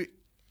so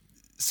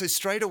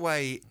straight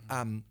away.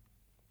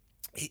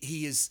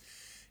 He is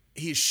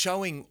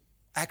showing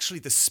actually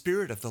the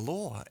spirit of the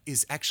law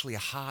is actually a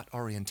heart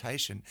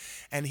orientation,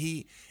 and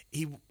he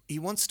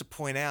wants to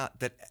point out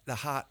that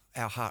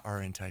our heart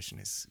orientation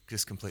is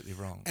just completely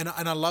wrong. And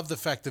I love the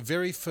fact the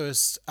very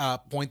first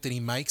point that he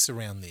makes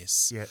around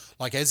this,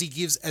 like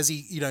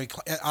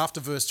after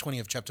verse 20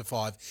 of chapter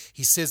 5,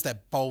 he says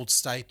that bold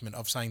statement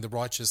of saying the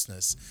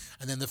righteousness,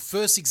 and then the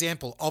first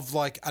example of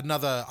like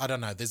another, I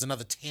don't know, there's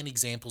another 10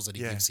 examples that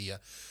he gives here.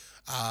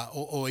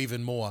 Or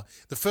even more.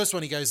 The first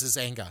one he goes is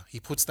anger. He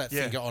puts that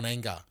finger on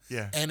anger.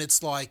 Yeah. And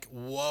it's like,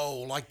 whoa,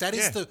 like that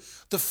is the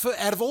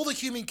out of all the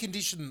human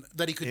condition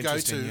that he could go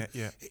to,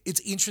 it's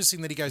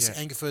interesting that he goes to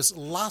anger first.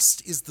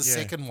 Lust is the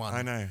second one.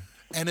 I know.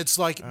 And it's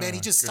like, man, he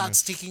just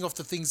starts ticking off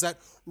the things that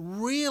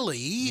really...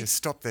 You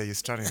stop there. You're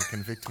starting to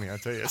convict me, I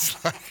tell you.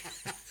 It's like...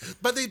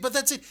 but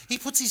that's it. He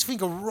puts his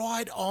finger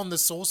right on the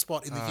sore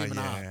spot in the human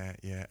heart.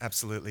 Yeah,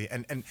 absolutely.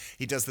 And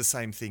he does the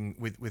same thing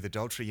with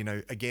adultery.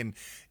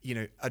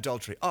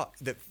 Adultery.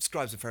 The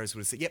scribes and Pharisees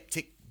would have said, yep,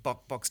 tick,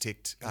 box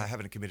ticked,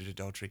 haven't committed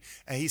adultery.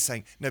 And he's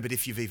saying, no, but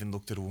if you've even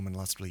looked at a woman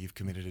lustfully, you've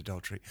committed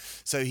adultery.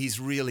 So he's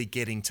really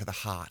getting to the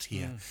heart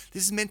here.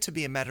 This is meant to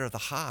be a matter of the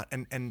heart,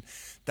 and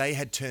they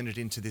had turned it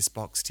into this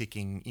box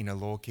ticking,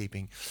 law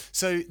keeping.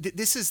 So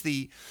this is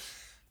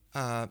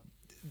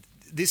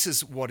this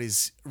is what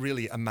is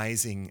really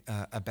amazing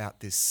about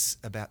this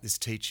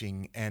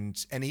teaching,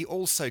 and he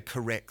also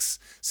corrects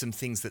some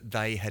things that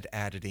they had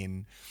added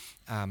in,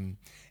 and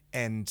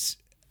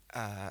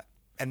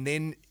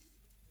then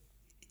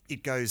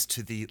it goes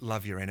to the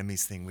love your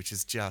enemies thing, which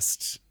is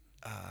just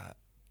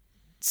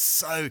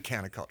so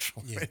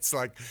countercultural. Yeah. It's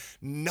like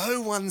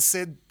no one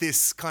said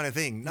this kind of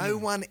thing. No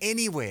one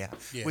anywhere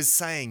was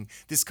saying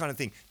this kind of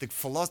thing.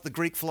 The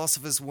Greek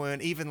philosophers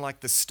weren't, even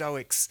like the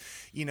Stoics,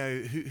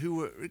 who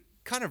were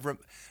kind of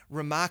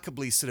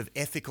remarkably sort of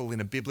ethical in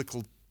a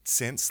biblical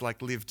sense,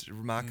 like lived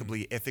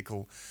remarkably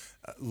ethical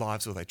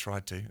lives, or they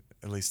tried to.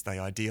 At least they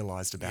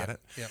idealized about it.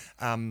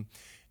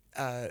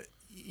 Yeah.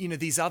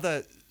 These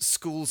other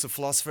schools of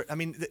philosophy, I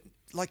mean,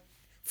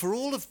 for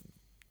all of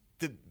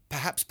the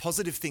perhaps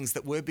positive things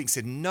that were being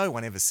said, no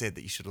one ever said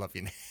that you should love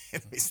your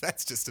enemies.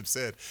 That's just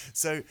absurd.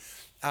 So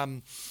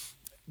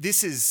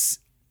this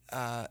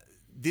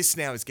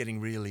now is getting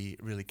really,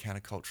 really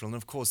countercultural. And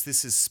of course,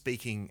 this is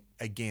speaking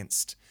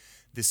against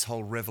this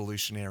whole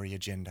revolutionary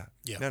agenda.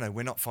 Yeah. No,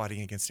 we're not fighting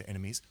against our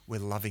enemies.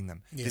 We're loving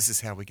them. Yeah. This is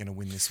how we're going to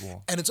win this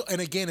war.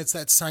 And again, it's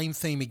that same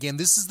theme again.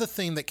 This is the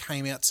theme that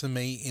came out to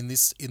me in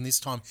this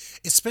time,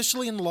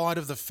 especially in light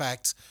of the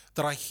fact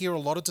that I hear a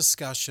lot of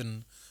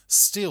discussion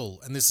still,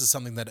 and this is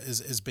something that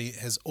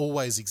has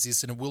always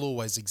existed and will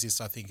always exist,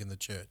 I think, in the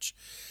church.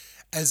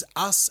 As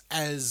us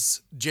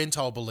as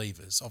Gentile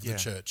believers of the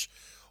church,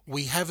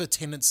 we have a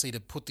tendency to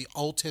put the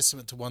Old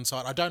Testament to one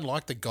side. I don't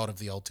like the God of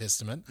the Old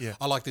Testament. Yeah.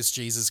 I like this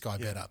Jesus guy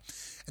better.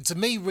 And to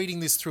me, reading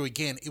this through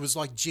again, it was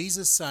like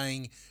Jesus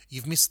saying,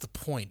 you've missed the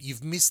point.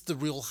 You've missed the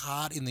real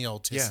heart in the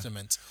Old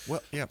Testament.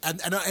 Well, yeah.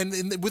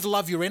 And with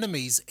love your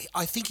enemies,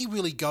 I think he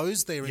really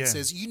goes there and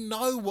says, you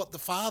know what the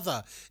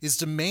Father is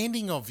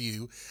demanding of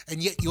you,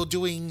 and yet you're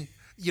doing,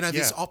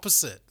 this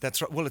opposite.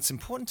 That's right. Well, it's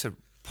important to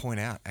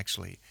point out,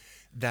 actually,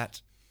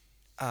 that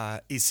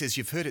he says,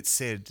 you've heard it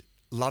said,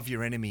 love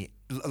your enemy,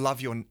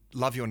 love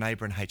your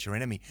neighbor and hate your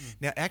enemy.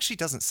 Now, it actually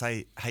doesn't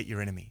say hate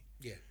your enemy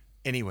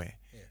anywhere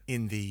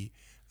in the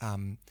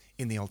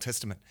Old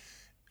Testament.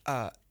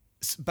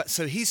 But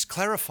so he's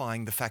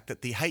clarifying the fact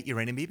that the hate your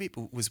enemy bit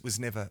was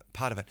never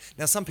part of it.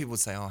 Now, some people would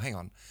say, oh, hang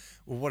on,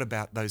 well, what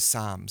about those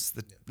Psalms,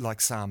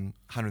 like Psalm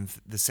 100,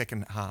 the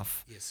second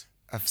half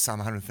of Psalm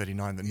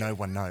 139 that no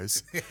one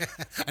knows?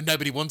 And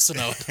nobody wants to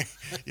know it.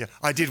 Yeah,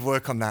 I did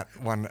work on that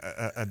one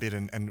a bit,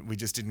 and we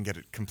just didn't get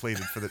it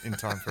completed in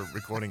time for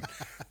recording.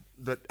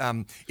 But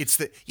it's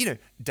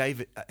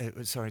David.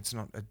 Sorry, it's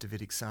not a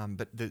Davidic psalm,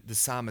 but the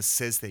psalmist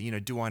says there,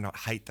 do I not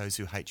hate those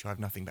who hate you? I have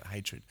nothing but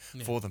hatred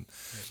for them.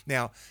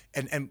 Now,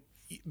 and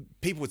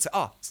people would say,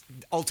 oh,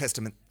 Old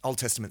Testament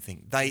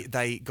thing.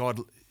 God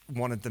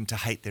wanted them to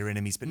hate their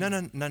enemies, but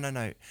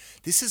no.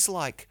 This is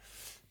like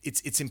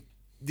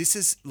this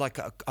is like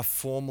a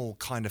formal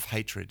kind of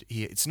hatred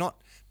here. It's not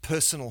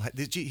personal.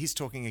 He's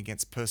talking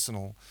against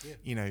personal,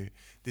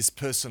 this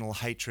personal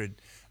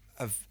hatred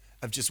of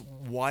just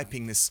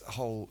wiping this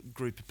whole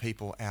group of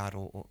people out,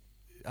 or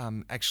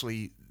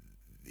actually,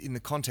 in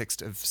the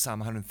context of Psalm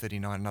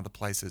 139 and other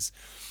places,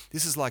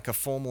 this is like a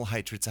formal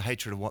hatred. It's a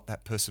hatred of what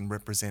that person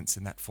represents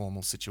in that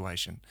formal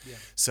situation. Yeah.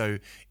 So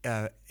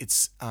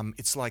it's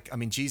like, I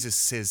mean, Jesus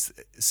says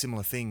a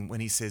similar thing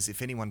when he says,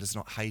 if anyone does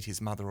not hate his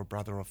mother or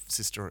brother or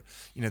sister,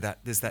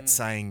 that there's that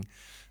saying.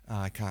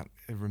 I can't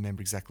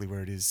remember exactly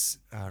where it is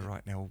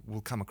right now.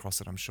 We'll come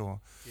across it, I'm sure.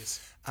 Yes.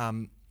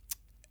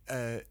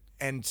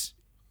 And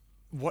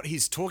what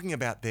he's talking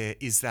about there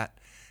is that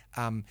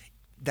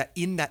that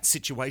in that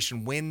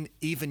situation, when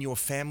even your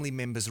family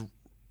members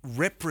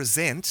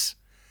represent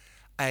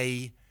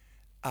a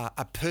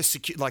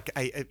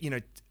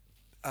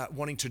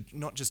wanting to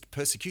not just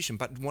persecution,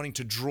 but wanting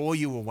to draw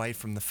you away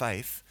from the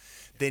faith,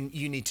 then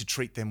you need to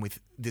treat them with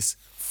this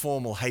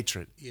formal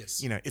hatred.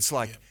 Yes. It's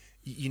like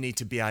you need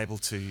to be able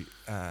to.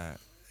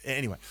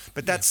 Anyway,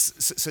 but that's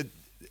so.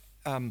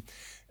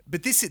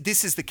 But this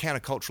is the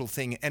countercultural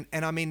thing, and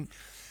I mean,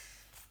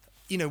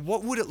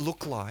 what would it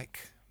look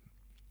like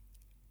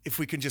if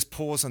we can just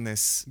pause on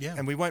this? Yeah.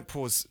 And we won't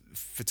pause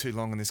for too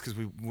long on this because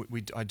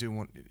I do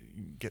want to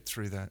get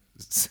through the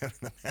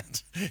certain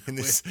amount in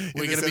this.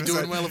 We're going to be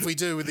doing well if we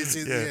do with this.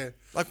 Yeah.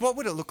 Like, what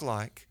would it look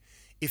like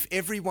if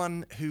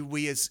everyone who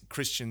we as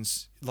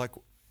Christians, like,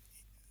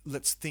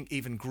 let's think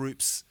even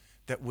groups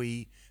that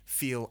we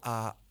feel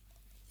are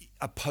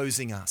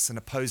opposing us and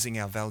opposing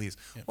our values,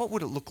 what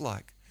would it look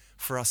like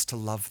for us to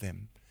love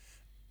them?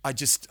 I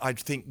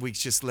think we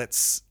just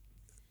let's.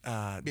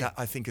 That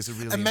I think is a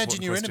really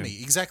imagine your question. enemy.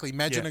 Exactly.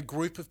 Imagine a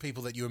group of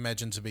people that you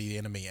imagine to be the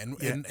enemy,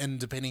 and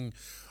depending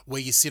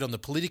where you sit on the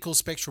political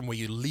spectrum, where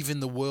you live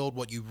in the world,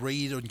 what you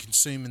read and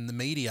consume in the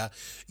media,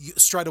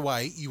 straight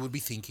away you would be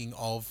thinking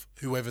of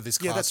whoever this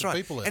class of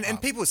people are.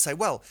 And people would say,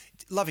 well,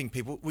 loving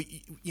people,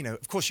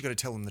 of course you've got to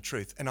tell them the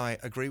truth, and I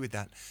agree with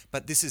that.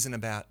 But this is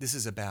about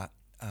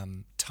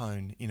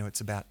tone.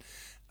 It's about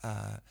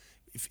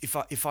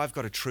if I've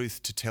got a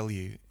truth to tell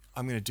you,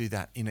 I'm going to do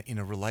that in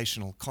a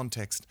relational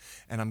context,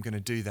 and I'm going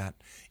to do that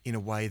in a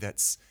way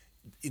that's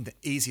in the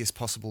easiest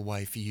possible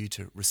way for you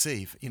to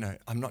receive.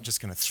 I'm not just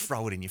going to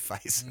throw it in your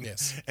face.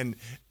 Yes. And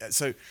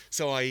so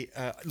I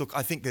look.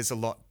 I think there's a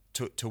lot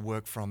to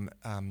work from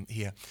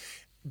here.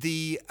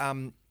 The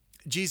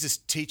Jesus'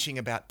 teaching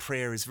about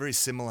prayer is very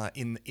similar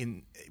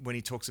in when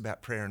he talks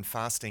about prayer and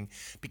fasting,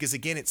 because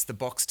again, it's the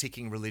box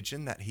ticking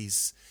religion that he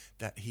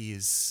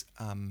is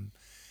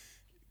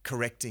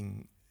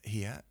correcting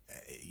here.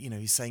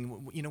 He's saying,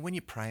 when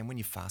you pray and when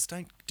you fast,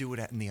 don't do it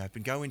out in the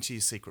open. Go into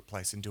your secret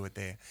place and do it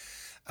there.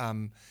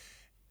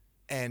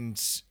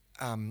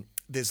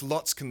 There's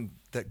lots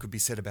that could be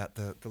said about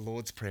the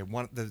Lord's Prayer.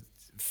 The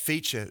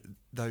feature,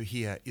 though,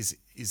 here is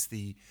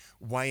the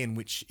way in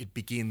which it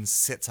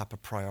sets up a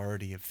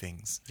priority of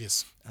things.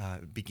 Yes.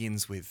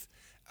 Begins with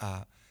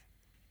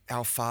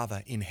our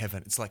Father in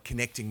heaven. It's like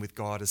connecting with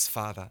God as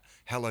Father.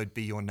 Hallowed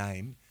be your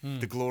name.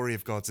 The glory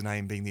of God's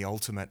name being the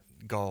ultimate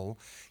goal.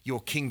 Your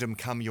kingdom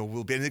come, your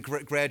will be. And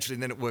gradually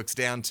then it works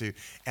down to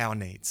our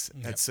needs.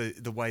 Yep. That's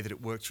the way that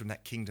it works from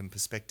that kingdom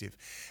perspective.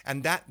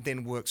 And that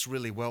then works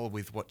really well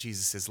with what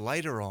Jesus says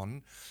later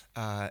on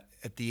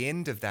at the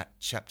end of that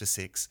chapter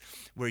 6,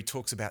 where he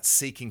talks about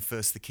seeking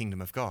first the kingdom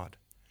of God.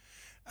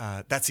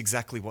 That's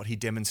exactly what he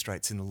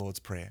demonstrates in the Lord's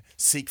Prayer.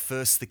 Seek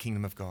first the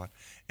kingdom of God,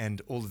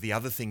 and all of the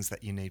other things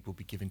that you need will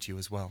be given to you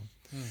as well.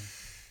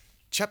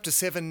 Chapter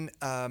 7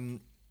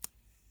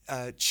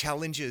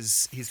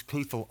 challenges his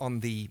people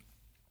on the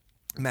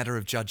matter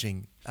of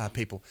judging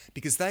people,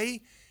 because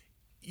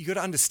you got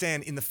to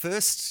understand, in the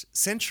first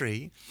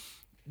century,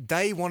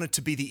 they wanted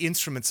to be the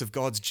instruments of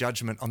God's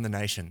judgment on the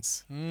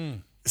nations.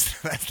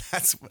 So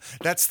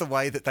that's the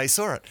way that they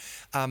saw it.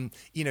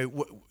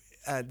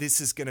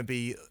 This is going to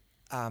be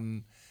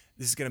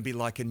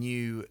like a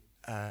new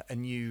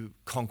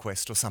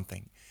conquest or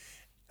something.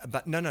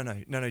 But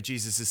no.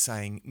 Jesus is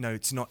saying, no,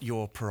 it's not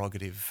your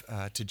prerogative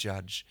to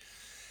judge.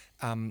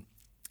 And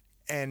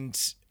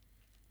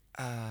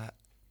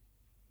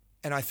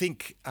I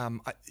think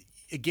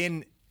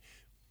again,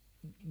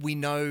 we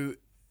know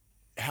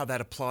how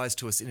that applies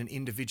to us in an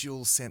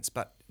individual sense,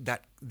 but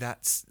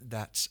that's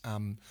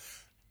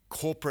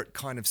corporate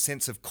kind of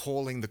sense of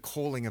the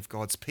calling of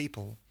God's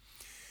people.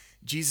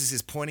 Jesus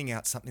is pointing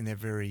out something there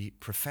very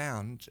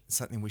profound,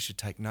 something we should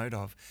take note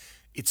of.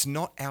 It's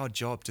not our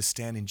job to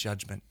stand in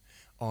judgment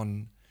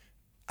on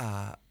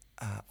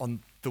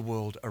the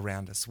world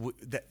around us.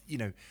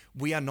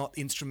 We are not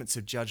instruments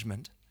of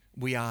judgment.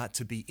 We are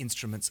to be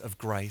instruments of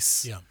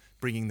grace,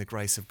 bringing the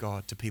grace of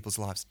God to people's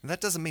lives. And that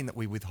doesn't mean that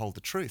we withhold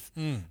the truth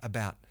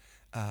about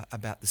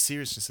the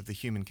seriousness of the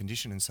human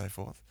condition and so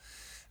forth,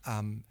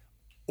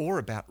 or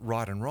about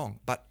right and wrong.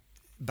 But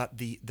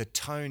the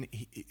tone,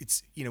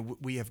 it's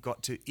we've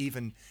got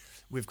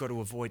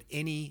to avoid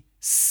any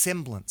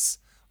semblance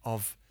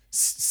of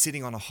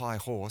sitting on a high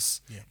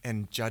horse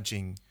and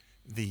judging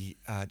the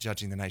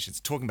nations.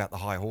 Talking about the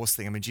high horse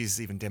thing, I mean, Jesus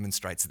even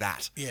demonstrates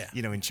that.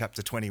 In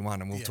chapter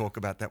 21, and we'll talk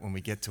about that when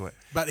we get to it.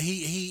 But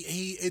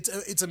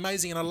it's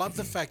amazing, and I love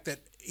the fact that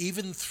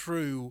even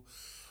through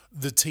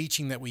the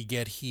teaching that we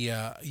get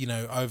here,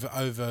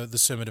 over the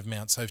Sermon of the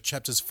Mount, so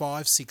chapters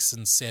 5, 6,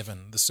 and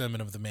 7, the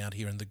Sermon of the Mount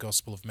here in the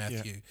Gospel of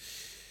Matthew,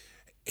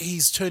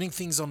 he's turning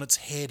things on its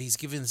head. He's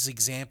given this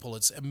example.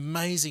 It's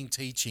amazing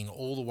teaching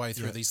all the way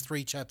through these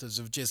 3 chapters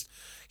of just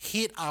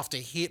hit after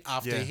hit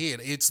after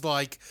hit. It's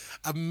like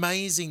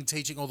amazing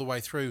teaching all the way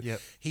through.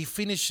 He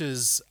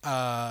finishes,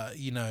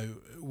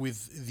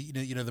 with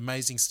the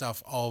amazing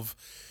stuff of,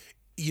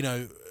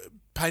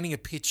 painting a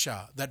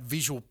picture, that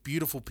visual,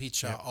 beautiful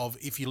picture of,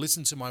 if you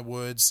listen to my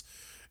words,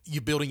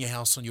 you're building a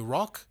house on your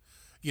rock,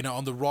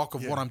 on the rock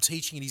of what I'm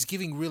teaching. And he's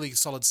giving really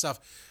solid stuff.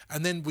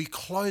 And then we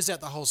close out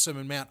the whole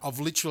Sermon Mount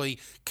of literally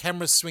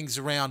camera swings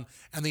around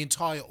and the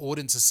entire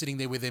audience is sitting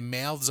there with their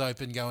mouths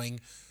open going,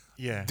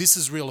 this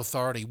is real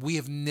authority. We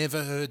have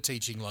never heard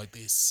teaching like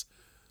this.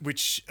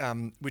 Which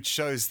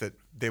shows that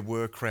there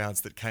were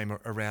crowds that came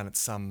around at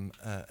some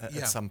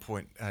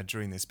point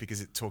during this,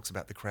 because it talks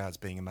about the crowds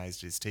being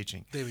amazed at his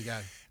teaching. There we go.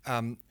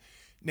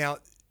 Now,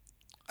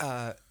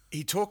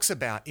 he talks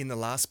about, in the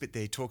last bit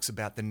there, he talks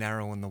about the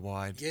narrow and the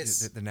wide,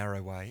 the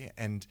narrow way.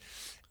 And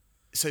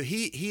so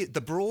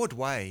the broad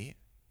way,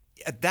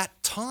 at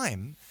that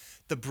time,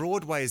 the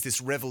broad way is this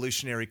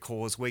revolutionary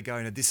cause. We're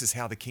going to, this is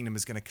how the kingdom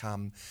is going to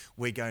come.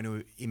 We're going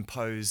to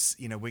impose,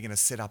 we're going to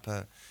set up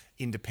a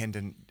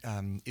independent,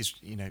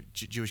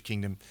 Jewish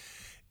kingdom.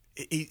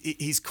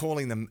 He's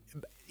calling them,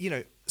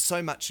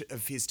 so much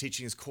of his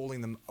teaching is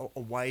calling them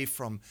away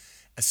from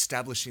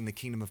establishing the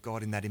kingdom of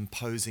God in that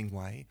imposing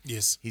way.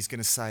 Yes. He's going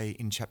to say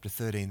in chapter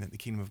 13 that the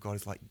kingdom of God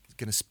is like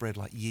going to spread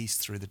like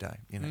yeast through the day,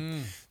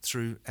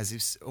 through, as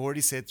he's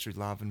already said, through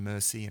love and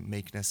mercy and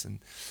meekness.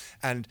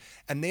 And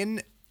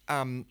then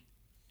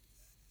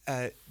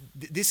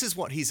this is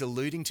what he's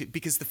alluding to,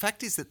 because the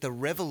fact is that the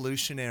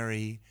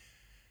revolutionary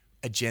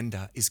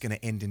agenda is going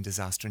to end in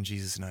disaster, and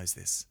Jesus knows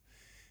this.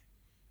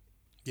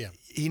 Yeah.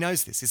 He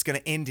knows this. It's going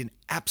to end in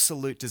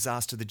absolute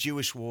disaster. The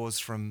Jewish wars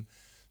from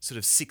sort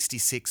of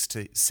 66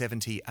 to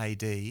 70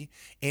 AD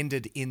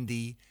ended in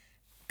the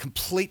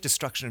complete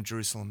destruction of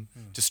Jerusalem,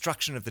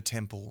 destruction of the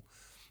temple,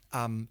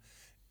 like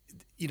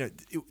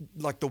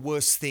the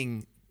worst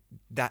thing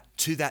that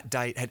to that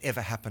date had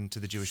ever happened to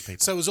the Jewish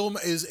people. So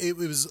it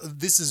was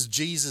this is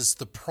Jesus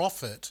the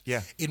prophet.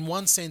 Yeah. In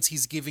one sense,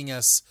 he's giving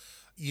us,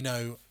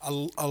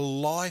 a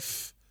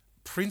life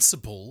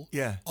principle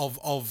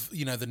of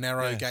the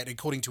narrow gate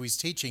according to his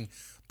teaching.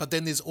 But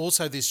then there's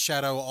also this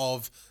shadow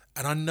of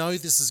And I know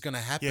this is going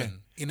to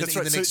happen in the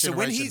next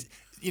generation.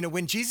 So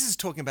when Jesus is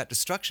talking about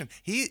destruction,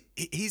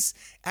 he's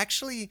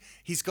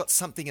got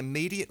something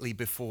immediately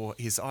before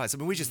his eyes. I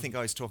mean, we just think,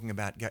 he's talking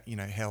about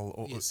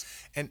hell,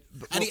 and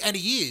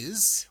he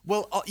is.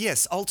 Well,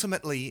 yes,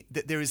 ultimately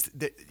but there is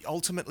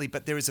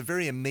a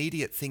very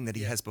immediate thing that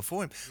he has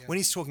before him when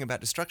he's talking about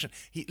destruction.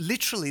 He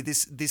literally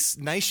this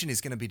nation is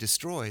going to be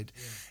destroyed,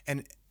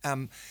 and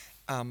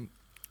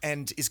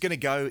is going to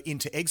go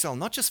into exile,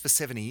 not just for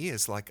 70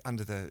 years like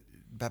under the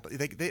Babylon.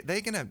 They're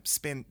going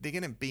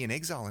to be in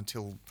exile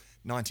until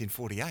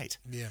 1948,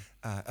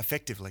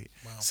 effectively.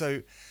 Wow.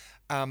 So,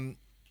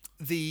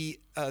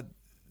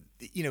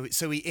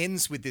 so he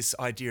ends with this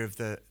idea of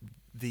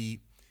the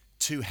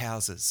two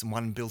houses,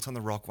 one built on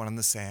the rock, one on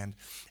the sand,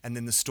 and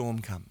then the storm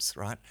comes,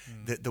 right?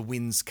 The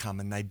winds come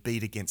and they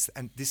beat against,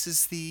 and this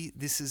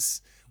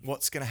is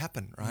what's going to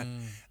happen, right?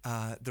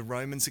 The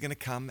Romans are going to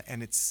come,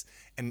 and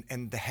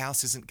the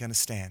house isn't going to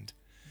stand.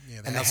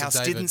 Yeah, the house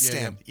didn't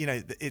stand.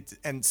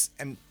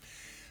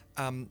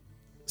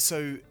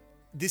 So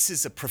this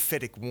is a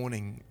prophetic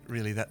warning,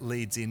 really, that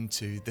leads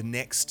into the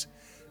next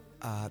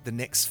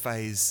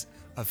phase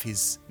of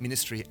his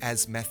ministry,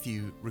 as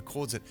Matthew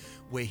records it,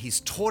 where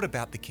he's taught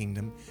about the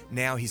kingdom.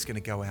 Now he's going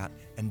to go out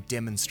and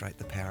demonstrate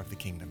the power of the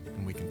kingdom,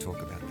 and we can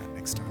talk about that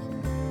next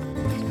time.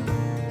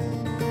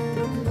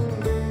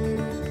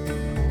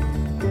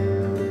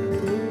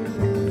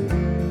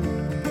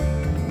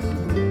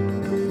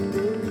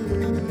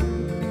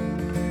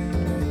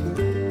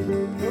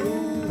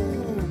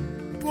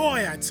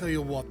 Tell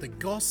you what, the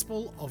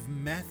Gospel of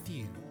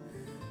Matthew,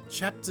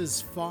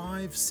 chapters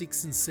 5,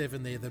 6 and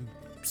 7 there, the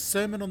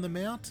Sermon on the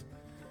Mount,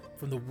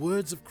 from the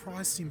words of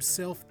Christ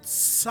himself,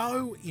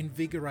 so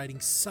invigorating,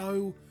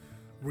 so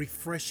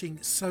refreshing,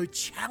 so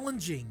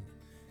challenging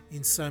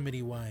in so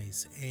many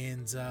ways.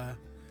 And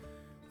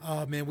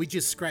we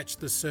just scratched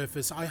the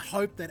surface. I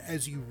hope that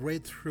as you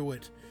read through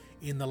it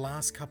in the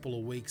last couple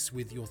of weeks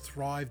with your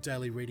Thrive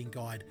Daily Reading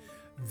Guide,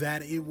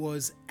 that it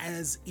was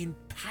as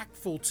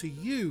impactful to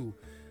you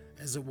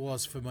as it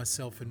was for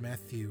myself and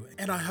Matthew.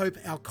 And I hope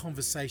our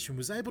conversation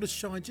was able to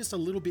shine just a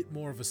little bit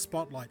more of a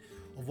spotlight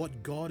of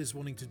what God is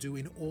wanting to do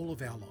in all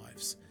of our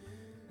lives.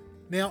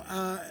 Now,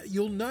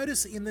 you'll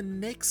notice in the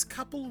next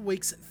couple of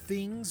weeks,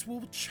 things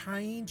will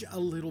change a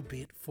little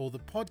bit for the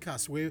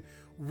podcast. We're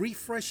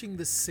refreshing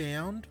the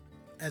sound,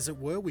 as it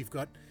were. We've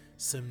got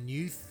some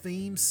new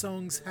theme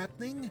songs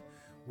happening.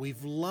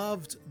 We've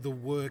loved the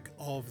work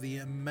of the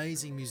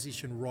amazing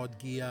musician Rod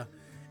Gear.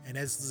 And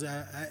as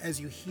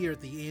you hear at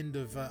the end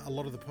of a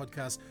lot of the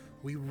podcasts,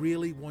 we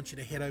really want you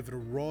to head over to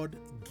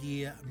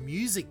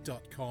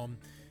rodgearmusic.com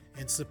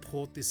and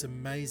support this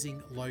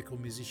amazing local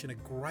musician, a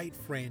great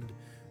friend,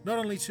 not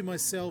only to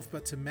myself,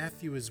 but to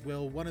Matthew as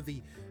well, one of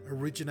the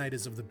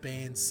originators of the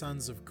band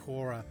Sons of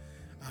Korah.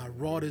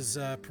 Rod has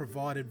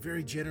provided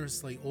very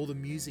generously all the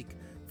music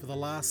for the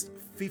last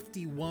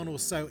 51 or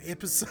so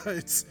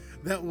episodes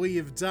that we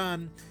have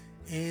done.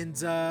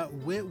 And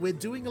we're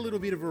doing a little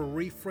bit of a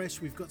refresh.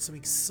 We've got some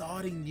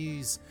exciting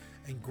news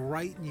and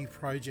great new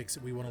projects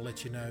that we want to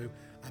let you know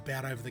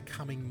about over the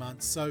coming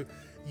months. So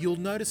you'll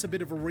notice a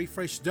bit of a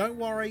refresh. Don't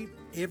worry,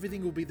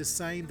 everything will be the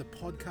same. The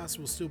podcast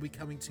will still be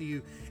coming to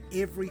you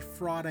every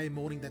Friday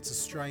morning. That's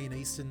Australian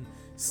Eastern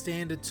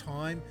Standard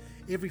Time.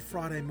 Every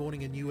Friday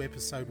morning a new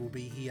episode will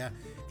be here.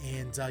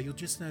 And you'll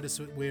just notice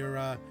that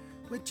we're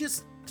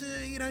just,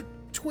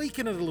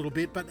 tweaking it a little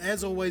bit, but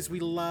as always,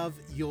 we love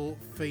your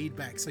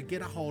feedback. So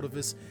get a hold of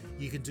us.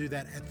 You can do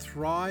that at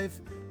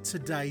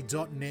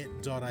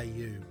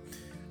thrivetoday.net.au.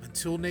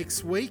 Until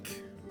next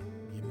week,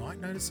 you might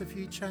notice a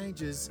few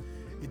changes.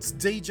 It's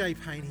DJ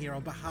Payne here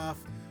on behalf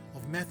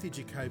of Matthew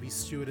Jacoby,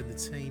 Stewart, and the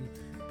team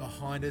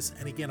behind us.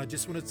 And again, I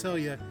just want to tell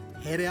you,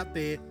 head out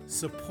there,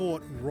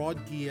 support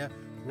Rod Gear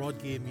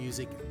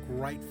Music,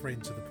 great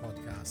friend to the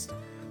podcast.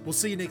 We'll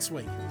see you next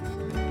week.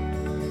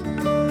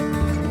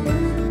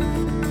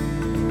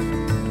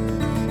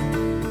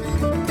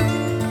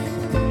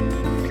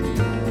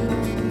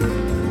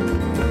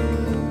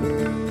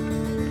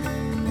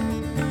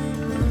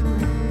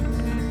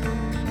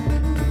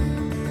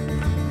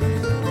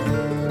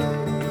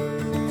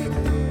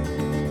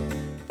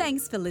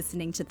 Thanks for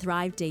listening to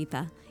Thrive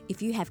Deeper.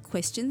 If you have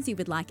questions you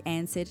would like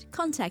answered,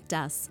 contact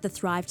us, the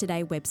Thrive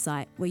Today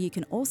website, where you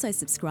can also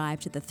subscribe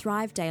to the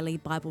Thrive Daily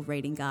Bible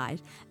Reading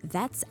Guide.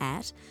 That's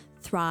at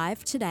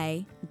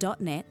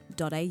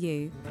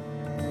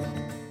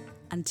thrivetoday.net.au.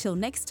 Until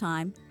next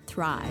time,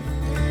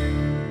 thrive.